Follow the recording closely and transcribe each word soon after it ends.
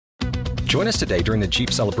Join us today during the Jeep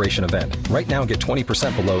Celebration event. Right now, get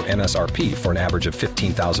 20% below MSRP for an average of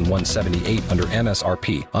 $15,178 under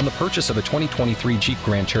MSRP on the purchase of a 2023 Jeep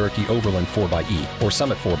Grand Cherokee Overland 4xE or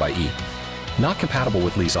Summit 4xE. Not compatible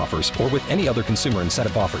with lease offers or with any other consumer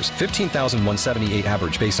incentive offers. $15,178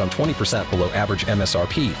 average based on 20% below average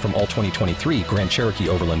MSRP from all 2023 Grand Cherokee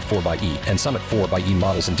Overland 4xE and Summit 4xE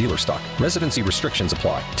models in dealer stock. Residency restrictions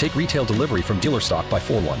apply. Take retail delivery from dealer stock by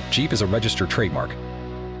 4/1. Jeep is a registered trademark.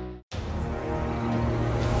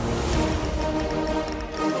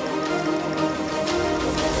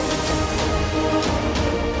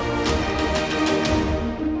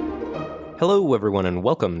 Hello, everyone, and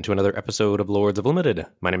welcome to another episode of Lords of Limited.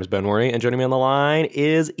 My name is Ben Worry, and joining me on the line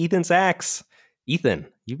is Ethan Sachs. Ethan,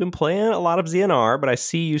 you've been playing a lot of ZNR, but I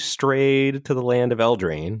see you strayed to the land of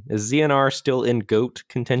Eldraine. Is ZNR still in GOAT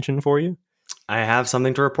contention for you? I have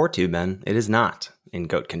something to report to you, Ben. It is not in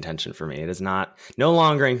GOAT contention for me. It is no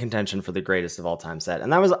longer in contention for the greatest of all time set.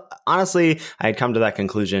 And that was, honestly, I had come to that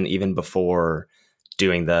conclusion even before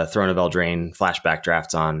doing the Throne of Eldraine flashback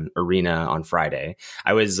drafts on Arena on Friday.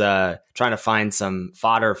 I was trying to find some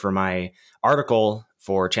fodder for my article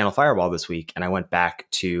for Channel Fireball this week, and I went back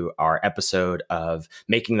to our episode of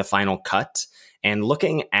Making the Final Cut and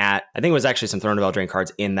looking at, I think it was actually some Throne of Eldraine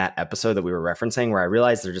cards in that episode that we were referencing, where I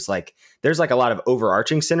realized there's a lot of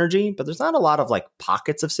overarching synergy, but there's not a lot of like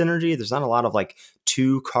pockets of synergy. There's not a lot of like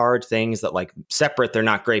 2 card things that like separate, they're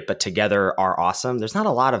not great, but together are awesome. There's not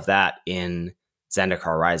a lot of that in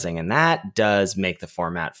Zendikar Rising, and that does make the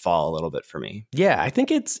format fall a little bit for me. Yeah, I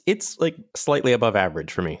think it's like slightly above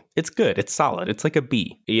average for me. It's good. It's solid. It's like a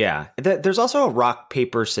B. Yeah. There's also a rock,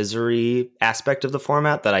 paper, scissory aspect of the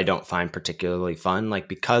format that I don't find particularly fun. Like,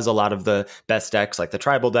 because a lot of the best decks, like the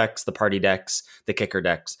tribal decks, the party decks, the kicker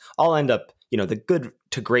decks, all end up, the good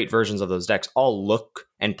to great versions of those decks all look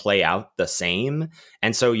and play out the same.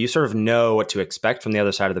 And so you sort of know what to expect from the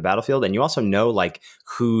other side of the battlefield. And you also know like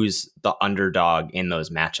who's the underdog in those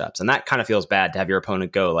matchups. And that kind of feels bad to have your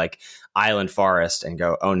opponent go like Island Forest and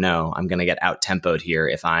go, oh no, I'm going to get out tempoed here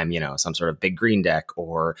if I'm, some sort of big green deck,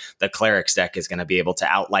 or the Cleric's deck is going to be able to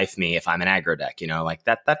outlife me if I'm an aggro deck, like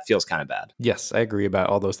that feels kind of bad. Yes, I agree about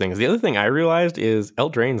all those things. The other thing I realized is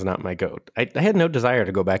Eldraine's not my GOAT. I had no desire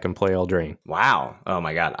to go back and play Eldraine. Wow. Oh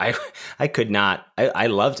my God. I could not. I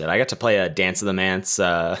loved it. I got to play a Dance of the Manse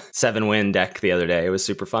 7-win deck the other day. It was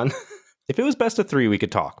super fun. If it was best of 3, we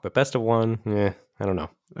could talk, but best of 1, I don't know.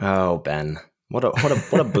 Oh, Ben. What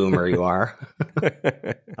a boomer you are.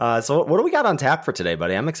 So what do we got on tap for today,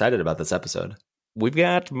 buddy? I'm excited about this episode. We've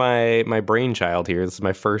got my brainchild here. This is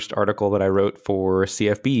my first article that I wrote for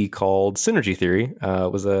CFB called Synergy Theory.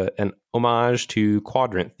 It was an homage to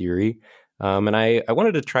quadrant theory. And I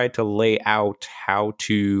wanted to try to lay out how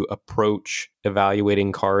to approach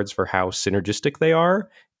evaluating cards for how synergistic they are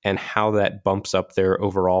and how that bumps up their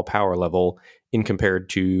overall power level in compared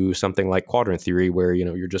to something like quadrant theory, where,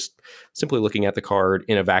 you're just simply looking at the card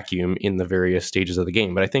in a vacuum in the various stages of the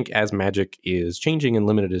game. But I think as Magic is changing and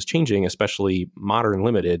Limited is changing, especially modern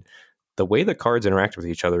Limited, the way that cards interact with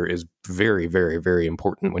each other is very, very, very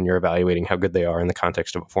important when you're evaluating how good they are in the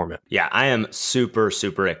context of a format. Yeah, I am super,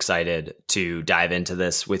 super excited to dive into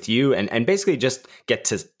this with you and basically just get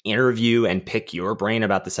to interview and pick your brain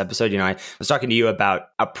about this episode. I was talking to you about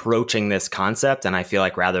approaching this concept, and I feel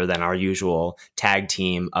like rather than our usual tag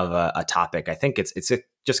team of a topic, I think it's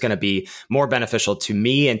just going to be more beneficial to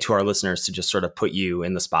me and to our listeners to just sort of put you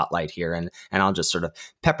in the spotlight here. And I'll just sort of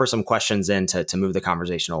pepper some questions in to move the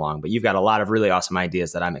conversation along. But you've got a lot of really awesome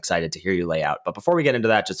ideas that I'm excited to hear you lay out. But before we get into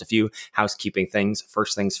that, just a few housekeeping things.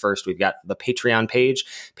 First things first, we've got the Patreon page,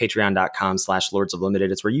 patreon.com/Lords of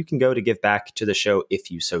Limited. It's where you can go to give back to the show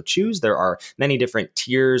if you so choose. There are many different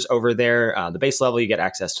tiers over there. The base level, you get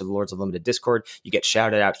access to the Lords of Limited Discord. You get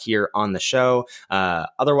shouted out here on the show.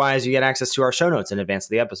 Otherwise, you get access to our show notes in advance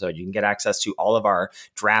the episode. You can get access to all of our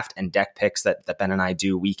draft and deck picks that Ben and I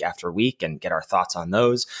do week after week and get our thoughts on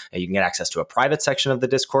those. You can get access to a private section of the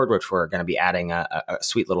Discord, which we're going to be adding a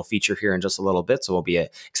sweet little feature here in just a little bit. So we'll be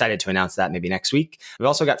excited to announce that maybe next week. We've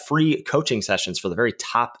also got free coaching sessions for the very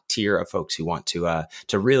top tier of folks who want to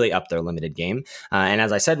really up their Limited game. And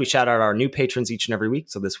as I said, we shout out our new patrons each and every week.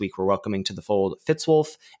 So this week we're welcoming to the fold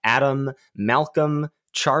Fitzwolf, Adam, Malcolm,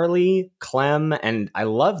 Charlie, Clem, and I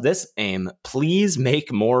love this aim. Please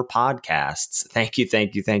make more podcasts. Thank you,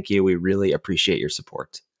 thank you, thank you. We really appreciate your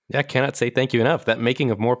support. Yeah, I cannot say thank you enough. That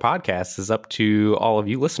making of more podcasts is up to all of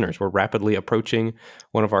you listeners. We're rapidly approaching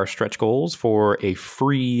one of our stretch goals for a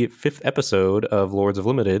free 5th episode of Lords of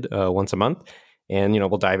Limited once a month. And,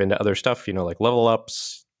 we'll dive into other stuff, like level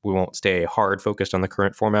ups, We won't stay hard focused on the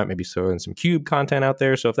current format, maybe throwing some cube content out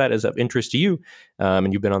there. So if that is of interest to you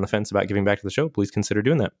and you've been on the fence about giving back to the show, please consider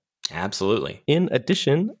doing that. Absolutely. In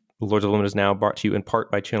addition, Lords of Limit is now brought to you in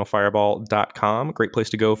part by channelfireball.com. Great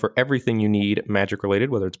place to go for everything you need Magic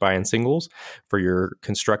related, whether it's buying singles for your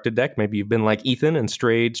constructed deck. Maybe you've been like Ethan and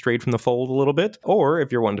strayed from the fold a little bit. Or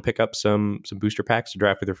if you're wanting to pick up some booster packs to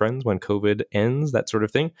draft with your friends when COVID ends, that sort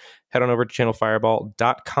of thing, head on over to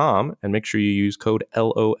channelfireball.com and make sure you use code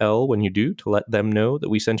LOL when you do to let them know that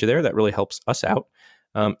we sent you there. That really helps us out.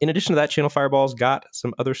 In addition to that, Channel Fireball's got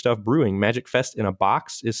some other stuff brewing. Magic Fest in a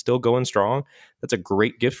box is still going strong. That's a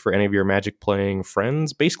great gift for any of your Magic playing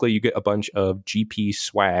friends. Basically, you get a bunch of GP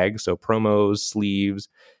swag, so promos, sleeves,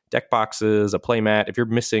 deck boxes, a playmat. If you're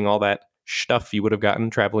missing all that stuff you would have gotten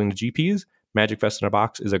traveling to GPs, Magic Fest in a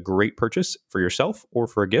box is a great purchase for yourself or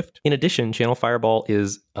for a gift. In addition, Channel Fireball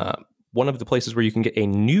is one of the places where you can get a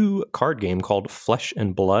new card game called Flesh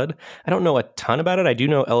and Blood. I don't know a ton about it. I do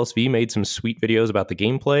know LSV made some sweet videos about the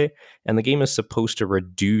gameplay, and the game is supposed to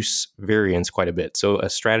reduce variance quite a bit. So a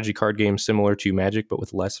strategy card game similar to Magic, but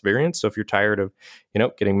with less variance. So if you're tired of,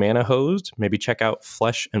 getting mana hosed, maybe check out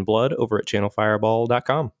Flesh and Blood over at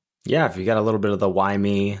channelfireball.com. Yeah, if you got a little bit of the why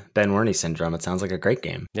me Ben Werney syndrome, it sounds like a great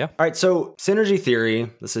game. Yeah. All right, so Synergy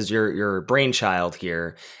Theory, this is your brainchild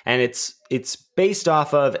here, and it's based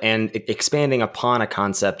off of and expanding upon a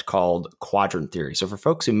concept called quadrant theory. So for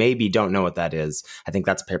folks who maybe don't know what that is, I think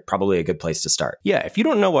that's probably a good place to start. Yeah, if you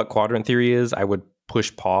don't know what quadrant theory is, I would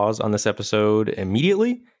push pause on this episode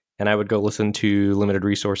immediately, and I would go listen to Limited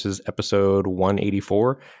Resources episode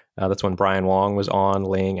 184. That's when Brian Wong was on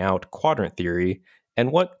laying out quadrant theory.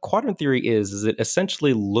 And what quadrant theory is it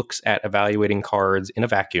essentially looks at evaluating cards in a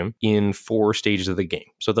vacuum in 4 stages of the game.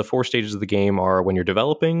 So the 4 stages of the game are when you're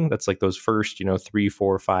developing, that's like those first, 3,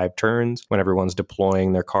 4, 5 turns, when everyone's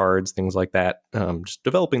deploying their cards, things like that, just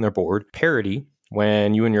developing their board. Parity,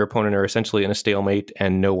 when you and your opponent are essentially in a stalemate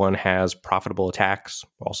and no one has profitable attacks,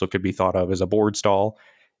 also could be thought of as a board stall.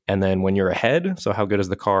 And then when you're ahead, so how good is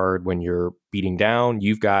the card when you're beating down?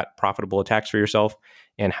 You've got profitable attacks for yourself.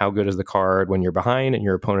 And how good is the card when you're behind and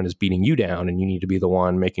your opponent is beating you down and you need to be the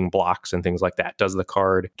one making blocks and things like that? Does the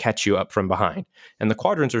card catch you up from behind? And the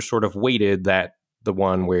quadrants are sort of weighted that the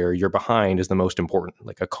one where you're behind is the most important.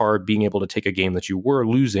 Like a card being able to take a game that you were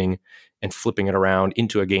losing and flipping it around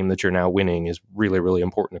into a game that you're now winning is really, really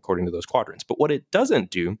important according to those quadrants. But what it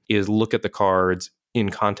doesn't do is look at the cards in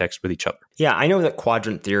context with each other. Yeah, I know that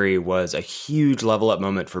quadrant theory was a huge level up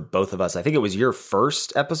moment for both of us. I think it was your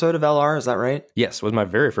first episode of LR, is that right? Yes, it was my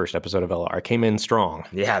very first episode of LR. I came in strong.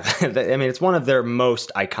 Yeah, I mean, it's one of their most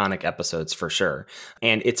iconic episodes for sure.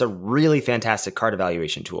 And it's a really fantastic card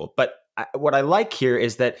evaluation tool. But what I like here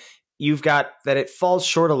is that you've got that it falls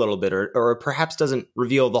short a little bit or perhaps doesn't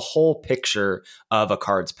reveal the whole picture of a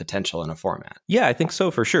card's potential in a format. Yeah, I think so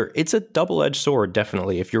for sure. It's a double-edged sword,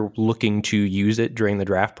 definitely, if you're looking to use it during the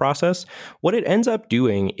draft process. What it ends up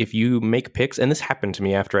doing if you make picks, and this happened to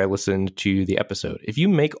me after I listened to the episode, if you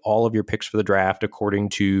make all of your picks for the draft according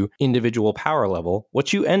to individual power level,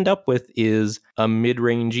 what you end up with is a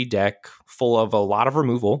mid-rangey deck full of a lot of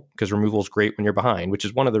removal, because removal is great when you're behind, which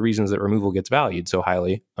is one of the reasons that removal gets valued so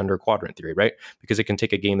highly under quadrant theory, right? Because it can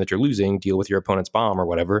take a game that you're losing, deal with your opponent's bomb or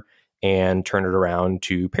whatever, and turn it around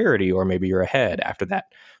to parity, or maybe you're ahead after that.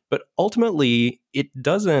 But ultimately, it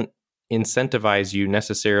doesn't incentivize you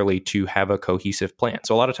necessarily to have a cohesive plan.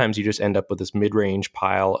 So a lot of times you just end up with this mid-range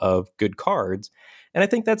pile of good cards. And I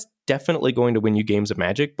think that's definitely going to win you games of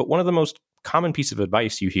Magic. But one of the most common piece of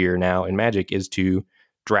advice you hear now in Magic is to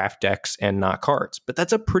draft decks and not cards. But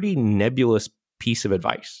that's a pretty nebulous piece of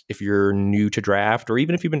advice if you're new to draft, or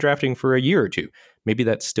even if you've been drafting for a year or two. Maybe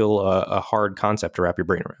that's still a hard concept to wrap your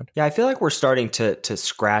brain around. Yeah, I feel like we're starting to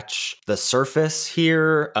scratch the surface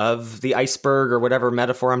here of the iceberg, or whatever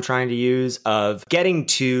metaphor I'm trying to use, of getting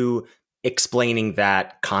to explaining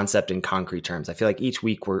that concept in concrete terms. I feel like each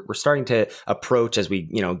week we're starting to approach, as we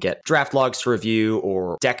get draft logs to review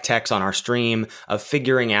or deck techs on our stream, of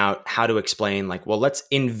figuring out how to explain, like, well, let's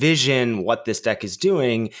envision what this deck is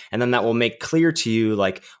doing, and then that will make clear to you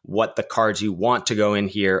like what the cards you want to go in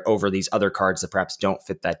here over these other cards that perhaps don't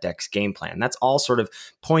fit that deck's game plan. That's all sort of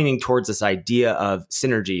pointing towards this idea of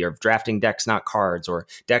synergy, of drafting decks, not cards, or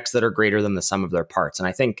decks that are greater than the sum of their parts. And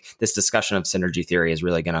I think this discussion of synergy theory is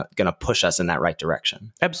really gonna push us in that right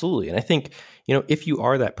direction. Absolutely. And I think, if you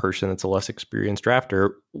are that person that's a less experienced drafter,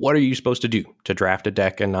 what are you supposed to do to draft a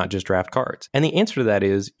deck and not just draft cards? And the answer to that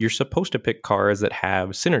is you're supposed to pick cards that have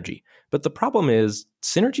synergy. But the problem is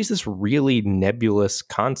synergy is this really nebulous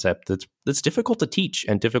concept that's difficult to teach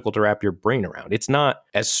and difficult to wrap your brain around. It's not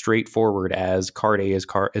as straightforward as card A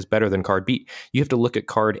is better than card B. You have to look at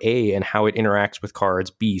card A and how it interacts with cards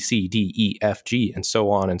B, C, D, E, F, G, and so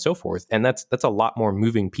on and so forth. And that's a lot more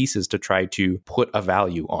moving pieces to try to put a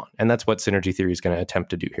value on. And that's what synergy theory is going to attempt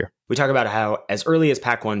to do here. We talk about how as early as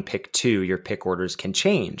pack 1, pick 2, your pick orders can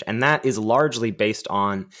change. And that is largely based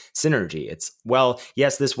on synergy. It's, well,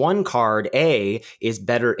 yes, this one card A is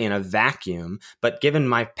better in a vacuum, but given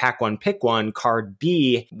my pack 1, pick 1, card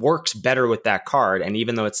B works better with that card. And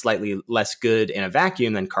even though it's slightly less good in a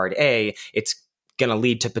vacuum than card A, it's going to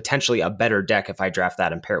lead to potentially a better deck if I draft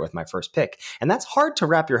that and pair it with my first pick. And that's hard to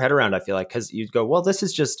wrap your head around, I feel like, because you'd go, well, this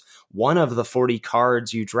is just one of the 40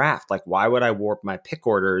 cards you draft. Like, why would I warp my pick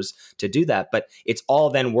orders to do that? But it's all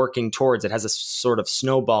then working towards, it has a sort of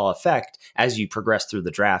snowball effect as you progress through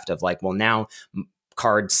the draft of like, well, now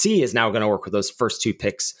card C is now going to work with those first 2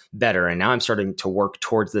 picks better. And now I'm starting to work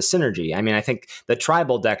towards the synergy. I mean, I think the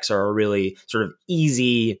tribal decks are a really sort of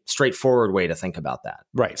easy, straightforward way to think about that.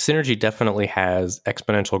 Right. Synergy definitely has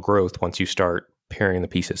exponential growth once you start pairing the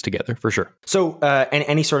pieces together, for sure. So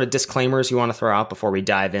any sort of disclaimers you want to throw out before we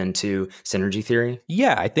dive into synergy theory?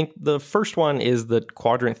 Yeah, I think the first one is that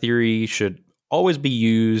quadrant theory should always be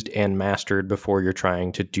used and mastered before you're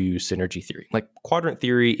trying to do synergy theory. Like quadrant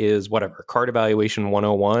theory is whatever, card evaluation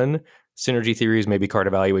 101, synergy theory is maybe card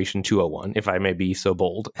evaluation 201, if I may be so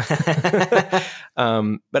bold. But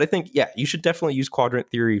I think, yeah, you should definitely use quadrant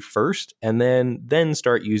theory first and then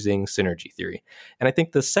start using synergy theory. And I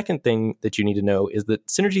think the second thing that you need to know is that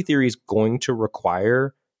synergy theory is going to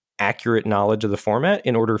require accurate knowledge of the format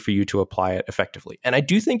in order for you to apply it effectively. And I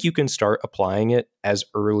do think you can start applying it as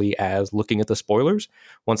early as looking at the spoilers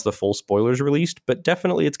once the full spoilers released, but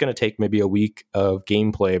definitely it's going to take maybe a week of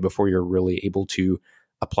gameplay before you're really able to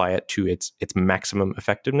apply it to its maximum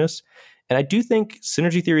effectiveness. And I do think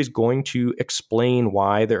synergy theory is going to explain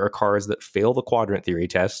why there are cards that fail the quadrant theory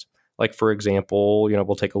test. Like, for example,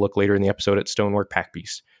 we'll take a look later in the episode at Stonework Pack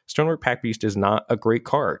Beast. Stonework Pack Beast is not a great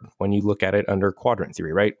card when you look at it under quadrant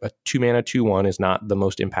theory, right? A 2-mana 2/1 is not the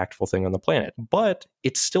most impactful thing on the planet, but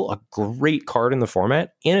it's still a great card in the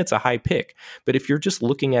format and it's a high pick. But if you're just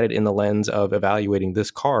looking at it in the lens of evaluating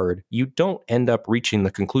this card, you don't end up reaching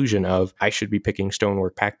the conclusion of, I should be picking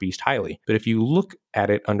Stonework Pack Beast highly. But if you look at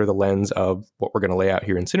it under the lens of what we're going to lay out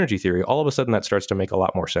here in synergy theory, all of a sudden that starts to make a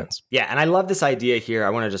lot more sense. Yeah, and I love this idea here. I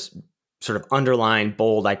want to just sort of underline,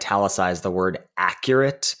 bold, italicize the word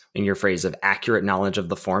accurate in your phrase of accurate knowledge of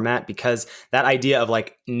the format, because that idea of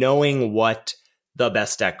like knowing what the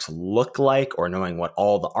best decks look like or knowing what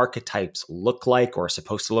all the archetypes look like or are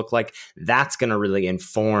supposed to look like, that's going to really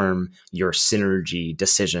inform your synergy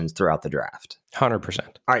decisions throughout the draft. 100%.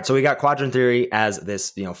 All right, so we got quadrant theory as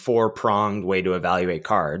this, 4-pronged way to evaluate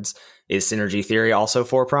cards. Is synergy theory also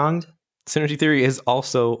 4-pronged? Synergy theory is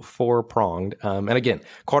also 4-pronged. And again,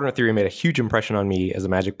 quadrant theory made a huge impression on me as a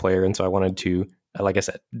Magic player. And so I wanted to, like I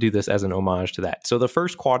said, do this as an homage to that. So the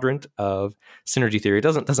first quadrant of synergy theory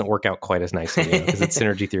doesn't work out quite as nicely because it's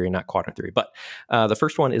synergy theory, not quadrant theory. But the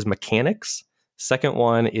first one is mechanics. Second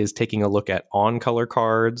one is taking a look at on-color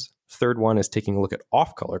cards. Third one is taking a look at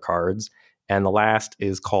off-color cards. And the last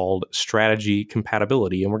is called strategy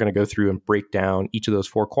compatibility. And we're going to go through and break down each of those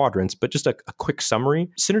 4 quadrants. But just a quick summary,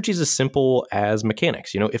 synergy is as simple as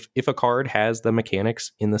mechanics. If a card has the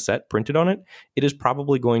mechanics in the set printed on it, it is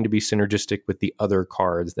probably going to be synergistic with the other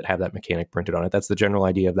cards that have that mechanic printed on it. That's the general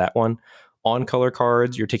idea of that one. On color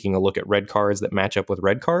cards, you're taking a look at red cards that match up with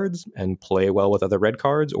red cards and play well with other red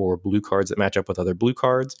cards, or blue cards that match up with other blue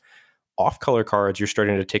cards. Off-color cards, you're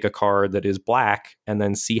starting to take a card that is black and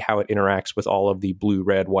then see how it interacts with all of the blue,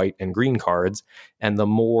 red, white, and green cards. And the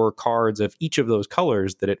more cards of each of those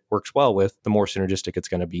colors that it works well with, the more synergistic it's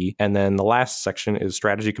going to be. And then the last section is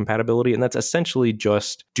strategy compatibility. And that's essentially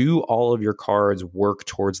just, do all of your cards work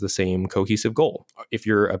towards the same cohesive goal? If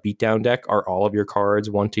you're a beatdown deck, are all of your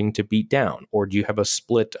cards wanting to beat down? Or do you have a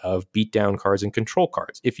split of beatdown cards and control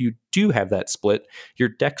cards? If you do have that split, your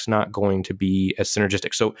deck's not going to be as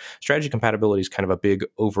synergistic. So strategy compatibility is kind of a big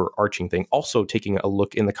overarching thing. Also taking a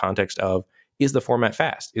look in the context of, is the format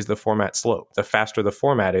fast? Is the format slow? The faster the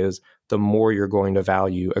format is, the more you're going to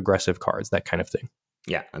value aggressive cards, that kind of thing.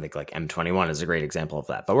 Yeah, I think like M21 is a great example of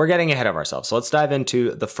that. But we're getting ahead of ourselves. So let's dive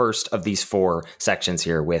into the first of these 4 sections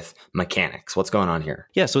here with mechanics. What's going on here?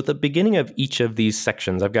 Yeah, so at the beginning of each of these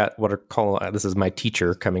sections, I've got what are called, this is my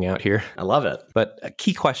teacher coming out here. I love it. But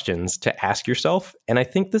key questions to ask yourself. And I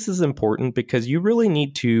think this is important because you really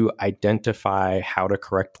need to identify how to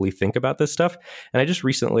correctly think about this stuff. And I just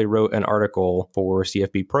recently wrote an article for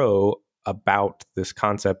CFB Pro about this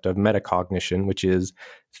concept of metacognition, which is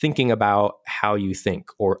thinking about how you think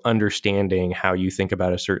or understanding how you think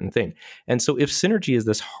about a certain thing. And so if synergy is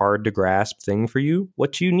this hard to grasp thing for you,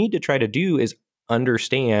 what you need to try to do is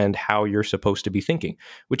understand how you're supposed to be thinking,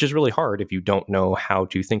 which is really hard if you don't know how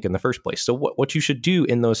to think in the first place. So what you should do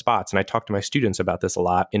in those spots, and I talk to my students about this a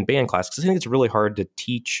lot in band class, because I think it's really hard to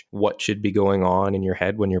teach what should be going on in your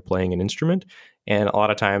head when you're playing an instrument. And a lot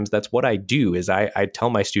of times that's what I do is I tell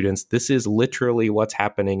my students, this is literally what's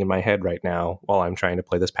happening in my head right now while I'm trying to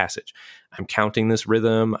play this passage. I'm counting this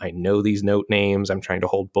rhythm. I know these note names. I'm trying to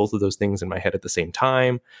hold both of those things in my head at the same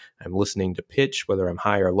time. I'm listening to pitch, whether I'm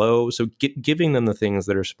high or low. So giving them the things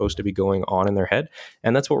that are supposed to be going on in their head.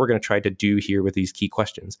 And that's what we're going to try to do here with these key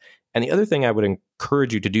questions. And the other thing I would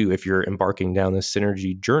encourage you to do if you're embarking down this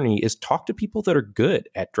synergy journey is talk to people that are good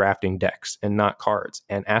at drafting decks and not cards,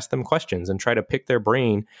 and ask them questions and try to pick their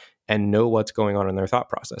brain and know what's going on in their thought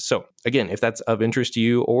process. So again, if that's of interest to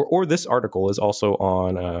you, or this article is also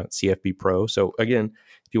on CFB Pro. So again,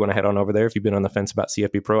 if you want to head on over there, if you've been on the fence about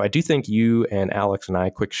CFB Pro, I do think you and Alex and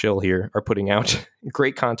I, quick shill here, are putting out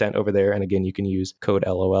great content over there. And again, you can use code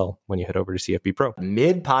LOL when you head over to CFB Pro.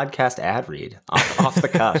 Mid-podcast ad read off the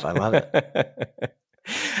cuff. I love it.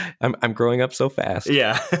 I'm growing up so fast.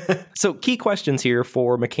 Yeah. So key questions here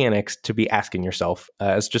for mechanics to be asking yourself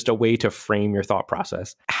as just a way to frame your thought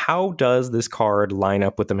process. How does this card line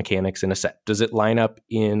up with the mechanics in a set? Does it line up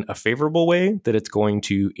in a favorable way that it's going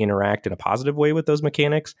to interact in a positive way with those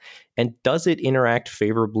mechanics? And does it interact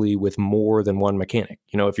favorably with more than one mechanic?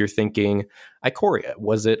 You know, if you're thinking Ikoria,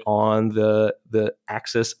 was it on the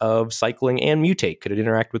axis of cycling and mutate? Could it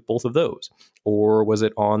interact with both of those? Or was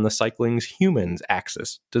it on the cycling's humans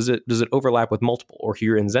axis? Does it overlap with multiple? Or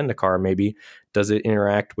here in Zendikar, maybe, does it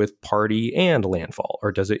interact with party and landfall?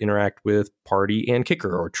 Or does it interact with party and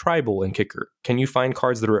kicker, or tribal and kicker? Can you find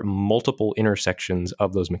cards that are at multiple intersections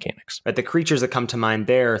of those mechanics? Right, the creatures that come to mind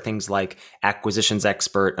there are things like Acquisitions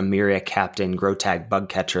Expert, Emiria Captain, Grotag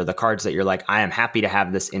Bugcatcher, the cards that you're like, I am happy to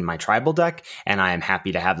have this in my tribal deck, and I am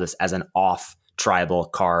happy to have this as an off tribal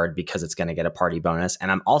card because it's going to get a party bonus.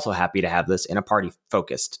 And I'm also happy to have this in a party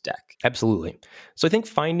focused deck. Absolutely. So I think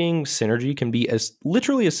finding synergy can be as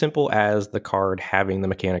literally as simple as the card having the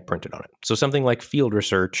mechanic printed on it. So something like Field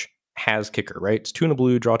Research has kicker, right? It's 2 and a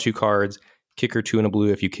blue, draw 2 cards. Kicker 2 and a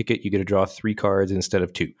blue. If you kick it, you get to draw 3 cards instead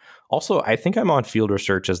of 2. Also, I think I'm on Field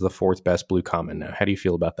Research as the 4th best blue common now. How do you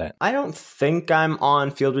feel about that? I don't think I'm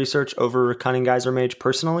on Field Research over Cunning Geyser Mage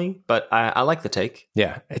personally, but I like the take.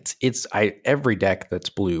 Yeah, it's every deck that's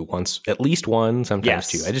blue wants at least one, sometimes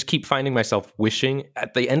 2. I just keep finding myself wishing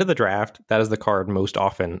at the end of the draft, that is the card most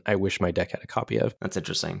often I wish my deck had a copy of. That's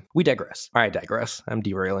interesting. We digress. I digress. I'm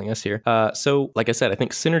derailing us here. So, like I said, I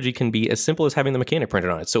think synergy can be as simple as having the mechanic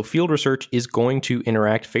printed on it. So Field Research is going to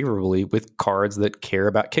interact favorably with cards that care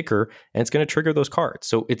about kicker, and it's going to trigger those cards.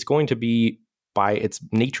 So it's going to be, by its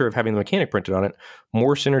nature of having the mechanic printed on it,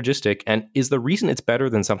 more synergistic, and is the reason it's better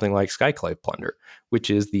than something like Skyclave Plunder, which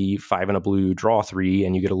is the 5 and a blue, draw 3,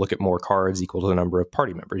 and you get to look at more cards equal to the number of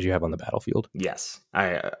party members you have on the battlefield. Yes,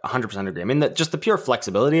 I 100% agree. I mean, just the pure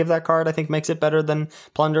flexibility of that card, I think, makes it better than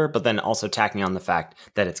Plunder, but then also tacking on the fact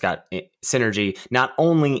that it's got synergy not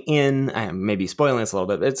only in, maybe spoiling this a little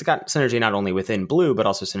bit, but it's got synergy not only within blue, but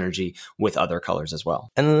also synergy with other colors as well.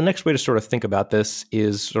 And then the next way to sort of think about this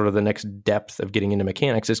is sort of the next depth of getting into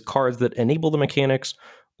mechanics is cards that enable the mechanics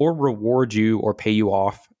or reward you or pay you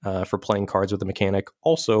off for playing cards with the mechanic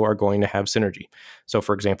also are going to have synergy. So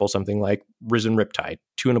for example, something like Risen Riptide,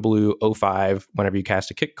 2 and a blue, 0/5. Whenever you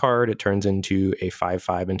cast a kick card, it turns into a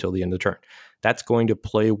 5/5 until the end of the turn. That's going to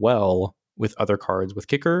play well with other cards with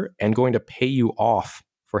kicker and going to pay you off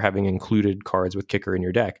for having included cards with kicker in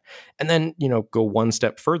your deck. And then, go one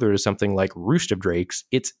step further to something like Roost of Drakes.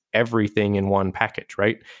 It's everything in one package,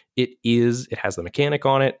 right? It has the mechanic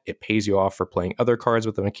on it. It pays you off for playing other cards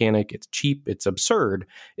with the mechanic. It's cheap. It's absurd.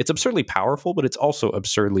 It's absurdly powerful, but it's also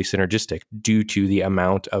absurdly synergistic due to the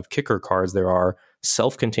amount of kicker cards there are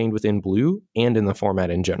self-contained within blue and in the format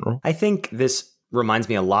in general. I think this reminds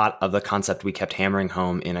me a lot of the concept we kept hammering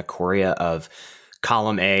home in Ikoria of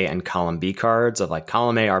column A and column B cards, of like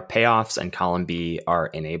column A are payoffs and column B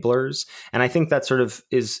are enablers. And I think that sort of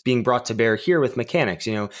is being brought to bear here with mechanics.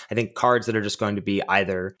 I think cards that are just going to be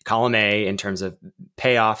either column A in terms of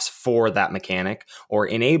payoffs for that mechanic or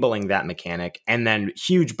enabling that mechanic, and then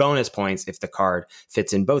huge bonus points if the card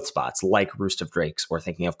fits in both spots, like Roost of Drakes, or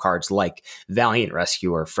thinking of cards like Valiant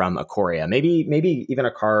Rescuer from Ikoria. Maybe even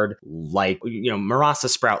a card like, Marasa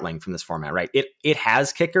Sproutling from this format, right? It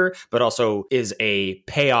has kicker, but also is a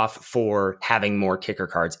payoff for having more kicker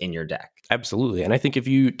cards in your deck. Absolutely. And I think if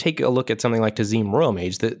you take a look at something like Tazim Royal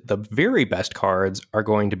Mage, the very best cards are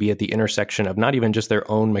going to be at the intersection of not even just their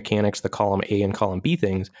own mechanics, the column A and column B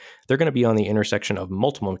things. They're going to be on the intersection of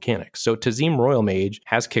multiple mechanics. So Tazim Royal Mage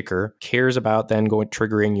has kicker, cares about then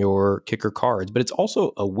triggering your kicker cards, but it's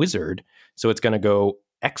also a wizard. So it's going to go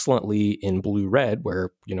excellently in blue-red,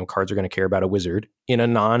 where cards are going to care about a wizard. In a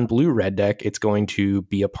non-blue red deck, it's going to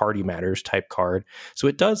be a party matters type card. So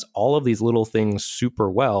it does all of these little things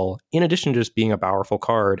super well, in addition to just being a powerful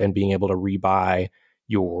card and being able to rebuy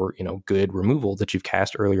your good removal that you've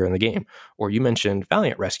cast earlier in the game. Or you mentioned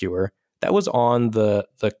Valiant Rescuer. That was on the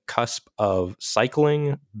cusp of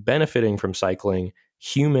cycling, benefiting from cycling,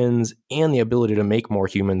 humans, and the ability to make more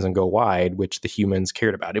humans and go wide, which the humans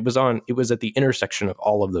cared about. It was at the intersection of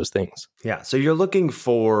all of those things. Yeah. So you're looking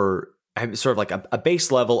for sort of like a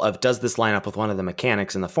base level of, does this line up with one of the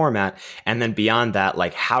mechanics in the format? And then beyond that,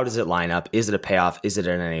 like, how does it line up? Is it a payoff? Is it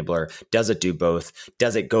an enabler? Does it do both?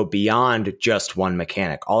 Does it go beyond just one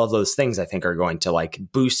mechanic? All of those things I think are going to like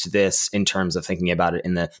boost this in terms of thinking about it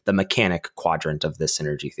in the mechanic quadrant of this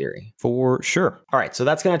synergy theory. For sure. All right. So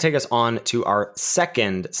that's going to take us on to our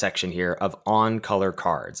second section here of on color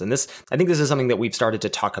cards. And I think this is something that we've started to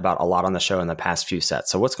talk about a lot on the show in the past few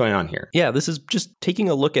sets. So what's going on here? Yeah, this is just taking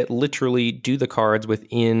a look at literally, do the cards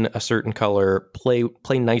within a certain color play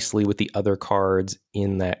nicely with the other cards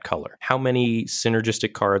in that color? How many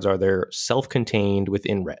synergistic cards are there self-contained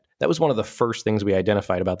within red? That was one of the first things we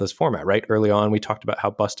identified about this format, right? Early on, we talked about how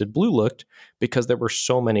busted blue looked because there were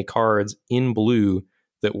so many cards in blue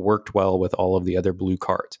that worked well with all of the other blue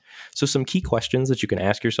cards. So some key questions that you can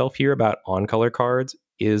ask yourself here about on-color cards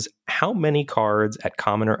is, how many cards at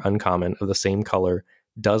common or uncommon of the same color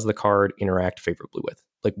does the card interact favorably with?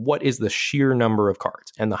 Like, what is the sheer number of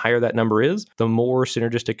cards? And the higher that number is, the more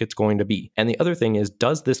synergistic it's going to be. And the other thing is,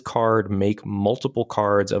 does this card make multiple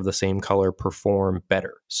cards of the same color perform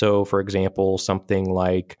better? So, for example, something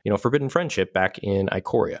like, Forbidden Friendship back in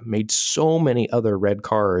Ikoria made so many other red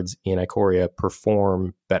cards in Ikoria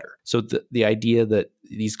perform better. So the idea that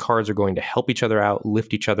these cards are going to help each other out,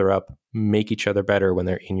 lift each other up, make each other better when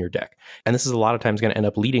they're in your deck. And this is a lot of times going to end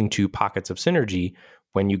up leading to pockets of synergy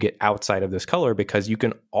when you get outside of this color, because you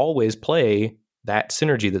can always play that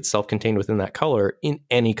synergy that's self-contained within that color in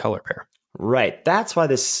any color pair. Right. That's why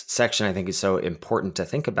this section I think is so important to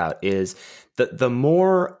think about, is the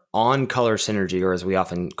more on-color synergy, or as we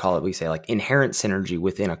often call it, we say like inherent synergy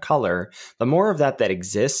within a color, the more of that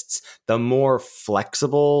exists, the more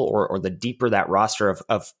flexible or the deeper that roster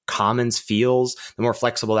of commons feels, the more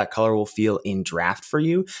flexible that color will feel in draft for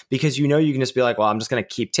you, because you can just be like, well, I'm just going to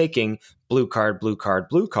keep taking blue card, blue card,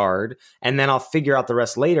 blue card, and then I'll figure out the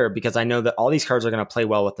rest later, because I know that all these cards are going to play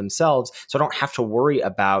well with themselves, so I don't have to worry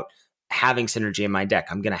about having synergy in my deck.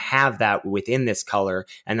 I'm going to have that within this color,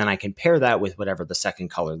 and then I can pair that with whatever the second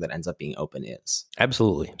color that ends up being open is.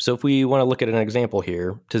 Absolutely. So if we want to look at an example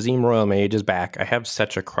here, Tazim Royal Mage is back. I have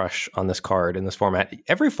such a crush on this card in this format.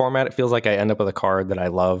 Every format, it feels like I end up with a card that I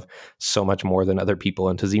love so much more than other people,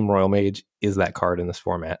 and Tazim Royal Mage is that card in this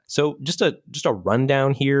format. So just a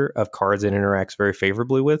rundown here of cards it interacts very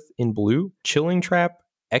favorably with in blue: Chilling Trap,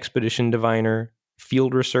 Expedition Diviner,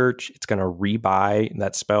 Field Research. It's going to rebuy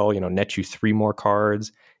that spell, net you 3 more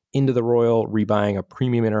cards. Into the Royal, rebuying a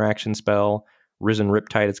premium interaction spell. Risen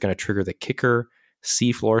Riptide, it's going to trigger the kicker.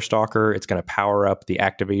 Sea Floor Stalker, it's going to power up the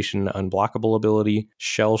activation unblockable ability.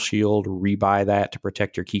 Shell Shield, rebuy that to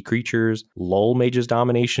protect your key creatures. Lull Mage's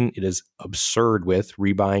Domination, it is absurd with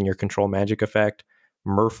rebuying your control magic effect.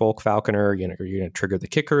 Merfolk Falconer, you're going to trigger the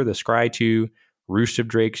kicker, the Scry 2. Roost of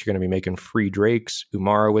Drakes, you're going to be making free Drakes.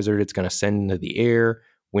 Umara Wizard, it's going to send into the air.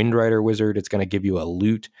 Windrider Wizard, it's going to give you a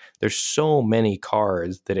loot. There's so many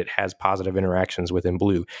cards that it has positive interactions with in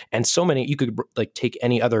blue. And so many, you could like take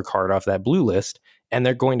any other card off that blue list, and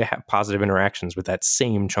they're going to have positive interactions with that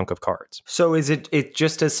same chunk of cards. So is it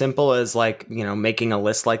just as simple as like, making a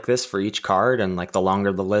list like this for each card, and like the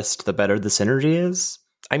longer the list, the better the synergy is?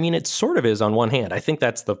 I mean, it sort of is on one hand. I think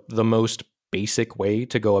that's the most basic way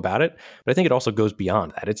to go about it, but I think it also goes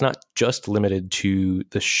beyond that. It's not just limited to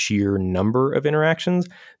the sheer number of interactions.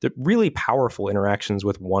 The really powerful interactions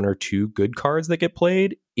with 1 or 2 good cards that get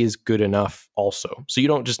played is good enough also. So you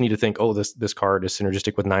don't just need to think, oh, this card is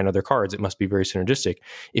synergistic with 9 other cards, it must be very synergistic.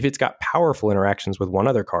 If it's got powerful interactions with 1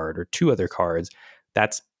 other card or 2 other cards,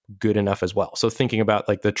 that's good enough as well. So thinking about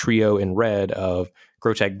like the trio in red of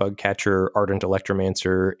Grotag Bugcatcher, Ardent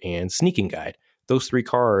Electromancer, and Sneaking Guide, those 3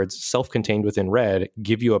 cards, self-contained within red,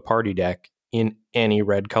 give you a party deck in any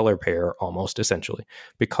red color pair, almost essentially,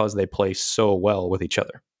 because they play so well with each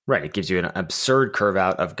other. Right. It gives you an absurd curve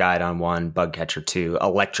out of Guide on 1, Bug Catcher 2,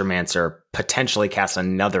 Electromancer potentially casts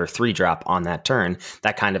another 3-drop on that turn,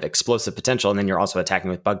 that kind of explosive potential. And then you're also attacking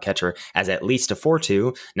with Bug Catcher as at least a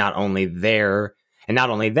 4/2, not only there. And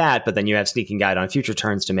not only that, but then you have Sneaking Guide on future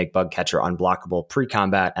turns to make Bug Catcher unblockable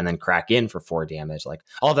pre-combat and then crack in for 4 damage. Like,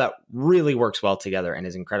 all that really works well together and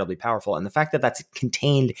is incredibly powerful. And the fact that that's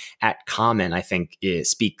contained at common, I think,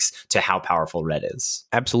 speaks to how powerful red is.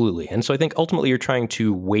 Absolutely. And so I think ultimately you're trying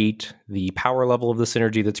to weight the power level of the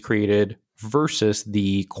synergy that's created versus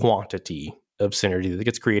the quantity of synergy that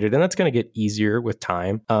gets created. And that's going to get easier with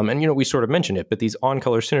time. And we sort of mentioned it, but these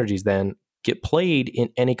on-color synergies then get played in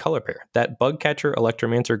any color pair. That Bug Catcher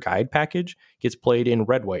Electromancer Guide package gets played in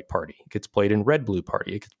red-white party. It gets played in red-blue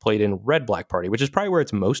party. It gets played in red-black party, which is probably where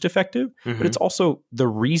it's most effective. Mm-hmm. But it's also the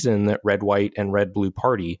reason that red-white and red-blue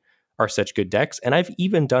party are such good decks. And I've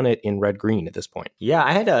even done it in red-green at this point. Yeah,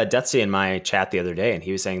 I had Deathsy in my chat the other day, and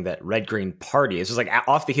he was saying that red-green party is just like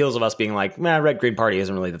off the heels of us being like, red-green party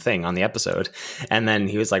isn't really the thing on the episode. And then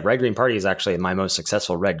he was like, red-green party is actually my most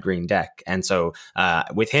successful red-green deck. And so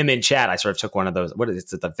with him in chat, I sort of took one of those, what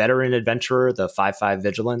is it, the Veteran Adventurer, the 5/5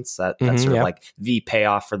 Vigilance? That's sort of like the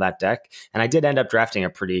payoff for that deck. And I did end up drafting a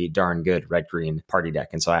pretty darn good red-green party deck.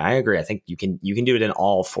 And so I agree. I think you can do it in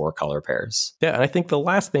all 4 color pairs. Yeah, and I think the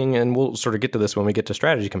last thing, and we'll sort of get to this when we get to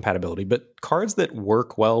strategy compatibility, but cards that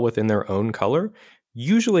work well within their own color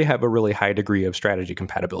usually have a really high degree of strategy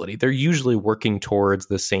compatibility. They're usually working towards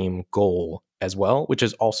the same goal as well, which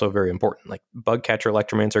is also very important. Like Bug Catcher,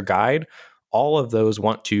 Electromancer, Guide, all of those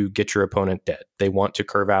want to get your opponent dead. They want to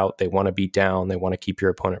curve out, they want to beat down, they want to keep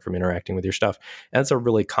your opponent from interacting with your stuff. And that's a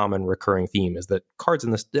really common recurring theme, is that cards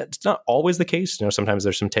in this, it's not always the case. Sometimes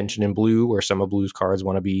there's some tension in blue where some of blue's cards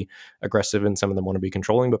want to be aggressive and some of them want to be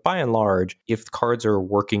controlling. But by and large, if cards are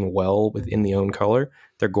working well within the own color,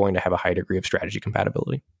 they're going to have a high degree of strategy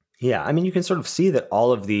compatibility. Yeah, I mean, you can sort of see that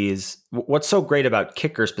all of these, what's so great about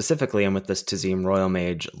Kicker specifically, and with this Tazim Royal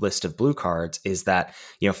Mage list of blue cards, is that,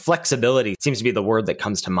 flexibility seems to be the word that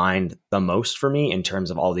comes to mind the most for me in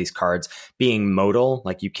terms of all these cards being modal.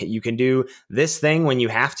 Like you can do this thing when you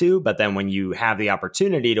have to, but then when you have the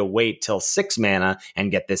opportunity to wait till 6 mana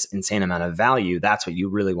and get this insane amount of value, that's what you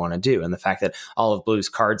really want to do. And the fact that all of blue's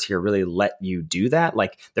cards here really let you do that,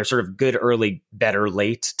 like they're sort of good early, better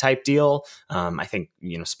late type deal, I think,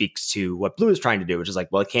 speaks to what blue is trying to do, which is like,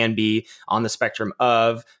 well, it can be on the spectrum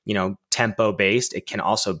of, tempo based. It can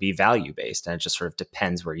also be value based, and it just sort of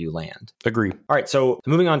depends where you land. Agree. All right. So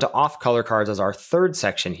moving on to off color cards as our third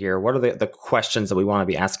section here, what are the questions that we want to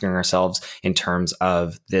be asking ourselves in terms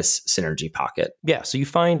of this synergy pocket? Yeah. So you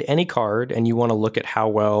find any card and you want to look at how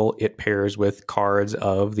well it pairs with cards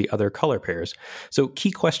of the other color pairs. So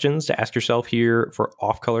key questions to ask yourself here for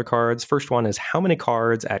off color cards. First one is, how many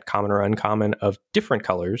cards at common or uncommon of different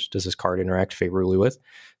colors does this card interact favorably with?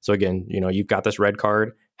 So again, you've got this red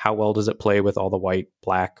card. How well does it play with all the white,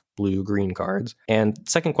 black, blue, green cards? And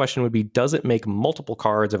second question would be, does it make multiple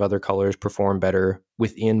cards of other colors perform better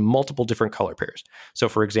within multiple different color pairs? So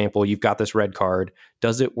for example, you've got this red card.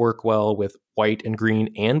 Does it work well with white and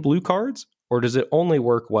green and blue cards? Or does it only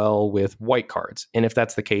work well with white cards? And if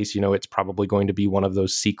that's the case, it's probably going to be one of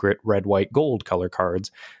those secret red, white, gold color cards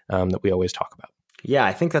that we always talk about. Yeah,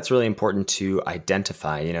 I think that's really important to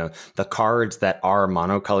identify, the cards that are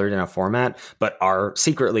monocolored in a format, but are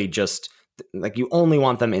secretly just like you only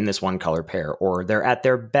want them in this one color pair, or they're at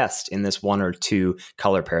their best in this 1 or 2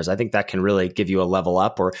 color pairs. I think that can really give you a level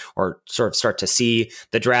up or sort of start to see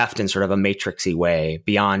the draft in sort of a matrixy way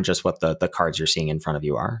beyond just what the cards you're seeing in front of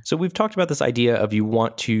you are. So we've talked about this idea of you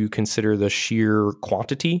want to consider the sheer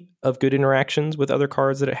quantity of good interactions with other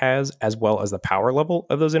cards that it has, as well as the power level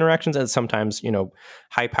of those interactions. And sometimes,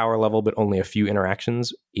 high power level, but only a few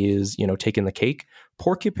interactions is, taking the cake.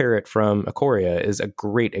 Porcuparrot from Ikoria is a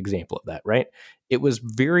great example of that, right? It was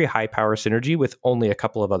very high power synergy with only a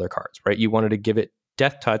couple of other cards, right? You wanted to give it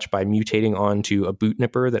Death Touch by mutating onto a Boot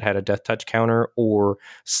Nipper that had a Death Touch counter, or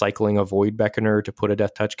cycling a Void Beckoner to put a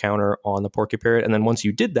Death Touch counter on the Porcuparrot. And then once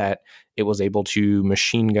you did that, it was able to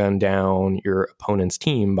machine gun down your opponent's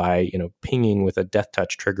team by, pinging with a Death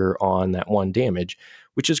Touch trigger on that 1 damage,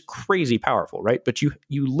 which is crazy powerful, right? But you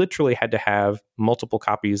literally had to have multiple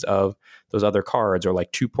copies of those other cards, or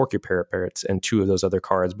like 2 Porcuparrots and 2 of those other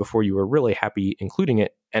cards before you were really happy including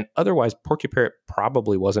it. And otherwise, Porcuparrot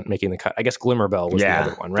probably wasn't making the cut. I guess Glimmerbell was the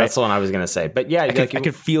other one, right? That's the one I was going to say. But yeah, I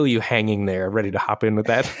could feel you hanging there, ready to hop in with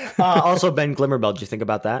that. Also, Ben Glimmerbell, did you think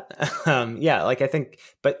about that? I think,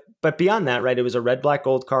 but beyond that, right, it was a red, black,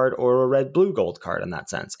 gold card or a red, blue, gold card in that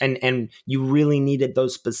sense. And you really needed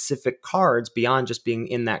those specific cards beyond just being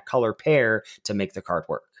in that color pair to make the card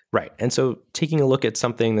work. Right. And so taking a look at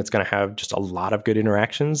something that's going to have just a lot of good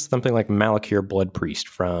interactions, something like Malakir Blood Priest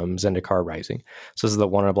from Zendikar Rising. So this is the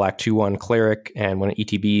 1 and a black 2/1 cleric, and when it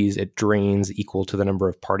ETBs, it drains equal to the number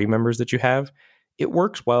of party members that you have. It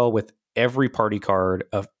works well with every party card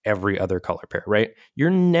of every other color pair, right? You're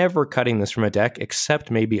never cutting this from a deck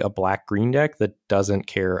except maybe a black-green deck that doesn't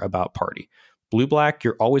care about party. Blue-black,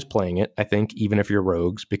 you're always playing it, I think, even if you're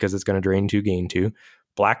rogues, because it's going to drain 2, gain 2.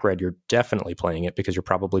 Black-red, you're definitely playing it because you're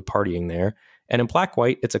probably partying there. And in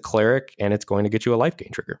black-white, it's a cleric, and it's going to get you a life gain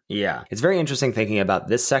trigger. Yeah, it's very interesting thinking about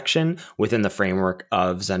this section within the framework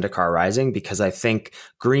of Zendikar Rising, because I think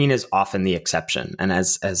green is often the exception. And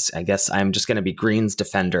as I guess I'm just going to be green's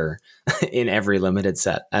defender in every limited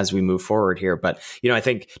set as we move forward here. But, I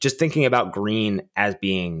think just thinking about green as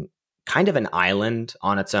being kind of an island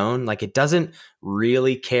on its own, like it doesn't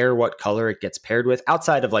really care what color it gets paired with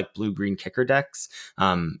outside of like blue-green kicker decks.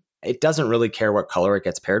 It doesn't really care what color it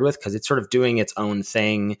gets paired with because it's sort of doing its own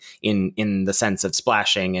thing in the sense of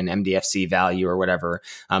splashing and MDFC value or whatever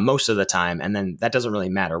most of the time. And then that doesn't really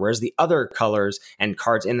matter. Whereas the other colors and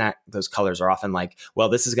cards in those colors are often like, well,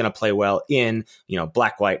 this is going to play well in,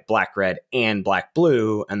 black, white, black, red, and black,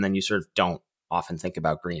 blue. And then you sort of don't often think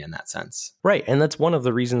about green in that sense. Right. And that's one of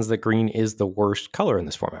the reasons that green is the worst color in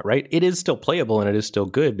this format, right? It is still playable and it is still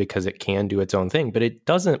good because it can do its own thing, but it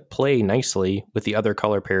doesn't play nicely with the other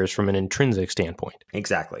color pairs from an intrinsic standpoint.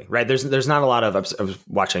 Exactly. Right. There's not a lot of, I was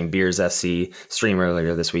watching Beers SC stream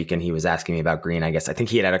earlier this week and he was asking me about green. I think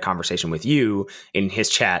he had a conversation with you in his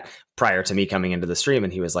chat prior to me coming into the stream.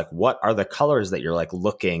 And he was like, what are the colors that you're like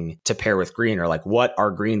looking to pair with green? Or like, what are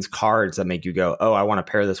green's cards that make you go, oh, I want to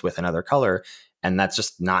pair this with another color? And that's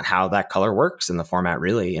just not how that color works in the format,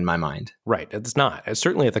 really, in my mind. Right. It's not. It's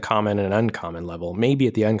certainly at the common and uncommon level, maybe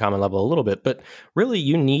at the uncommon level a little bit, but really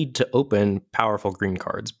you need to open powerful green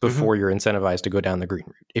cards before you're incentivized to go down the green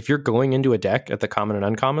route. If you're going into a deck at the common and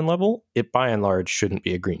uncommon level, it by and large shouldn't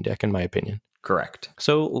be a green deck, in my opinion. Correct.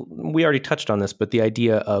 So we already touched on this, but the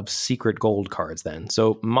idea of secret gold cards then.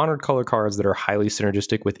 So monitored color cards that are highly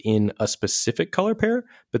synergistic within a specific color pair,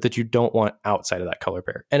 but that you don't want outside of that color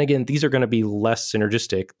pair. And again, these are going to be less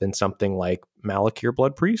synergistic than something like Malakir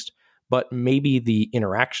Blood Priest, but maybe the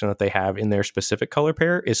interaction that they have in their specific color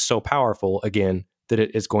pair is so powerful, again, that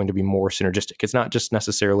it is going to be more synergistic. It's not just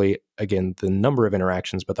necessarily, again, the number of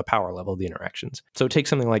interactions, but the power level of the interactions. So take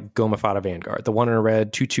something like Gomafada Vanguard, the 1 in a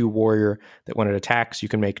red 2/2 warrior that when it attacks, you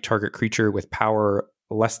can make target creature with power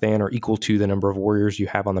less than or equal to the number of warriors you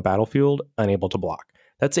have on the battlefield unable to block.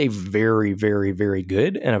 That's a very, very, very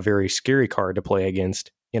good and a very scary card to play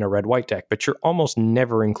against in a red-white deck, but you're almost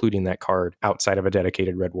never including that card outside of a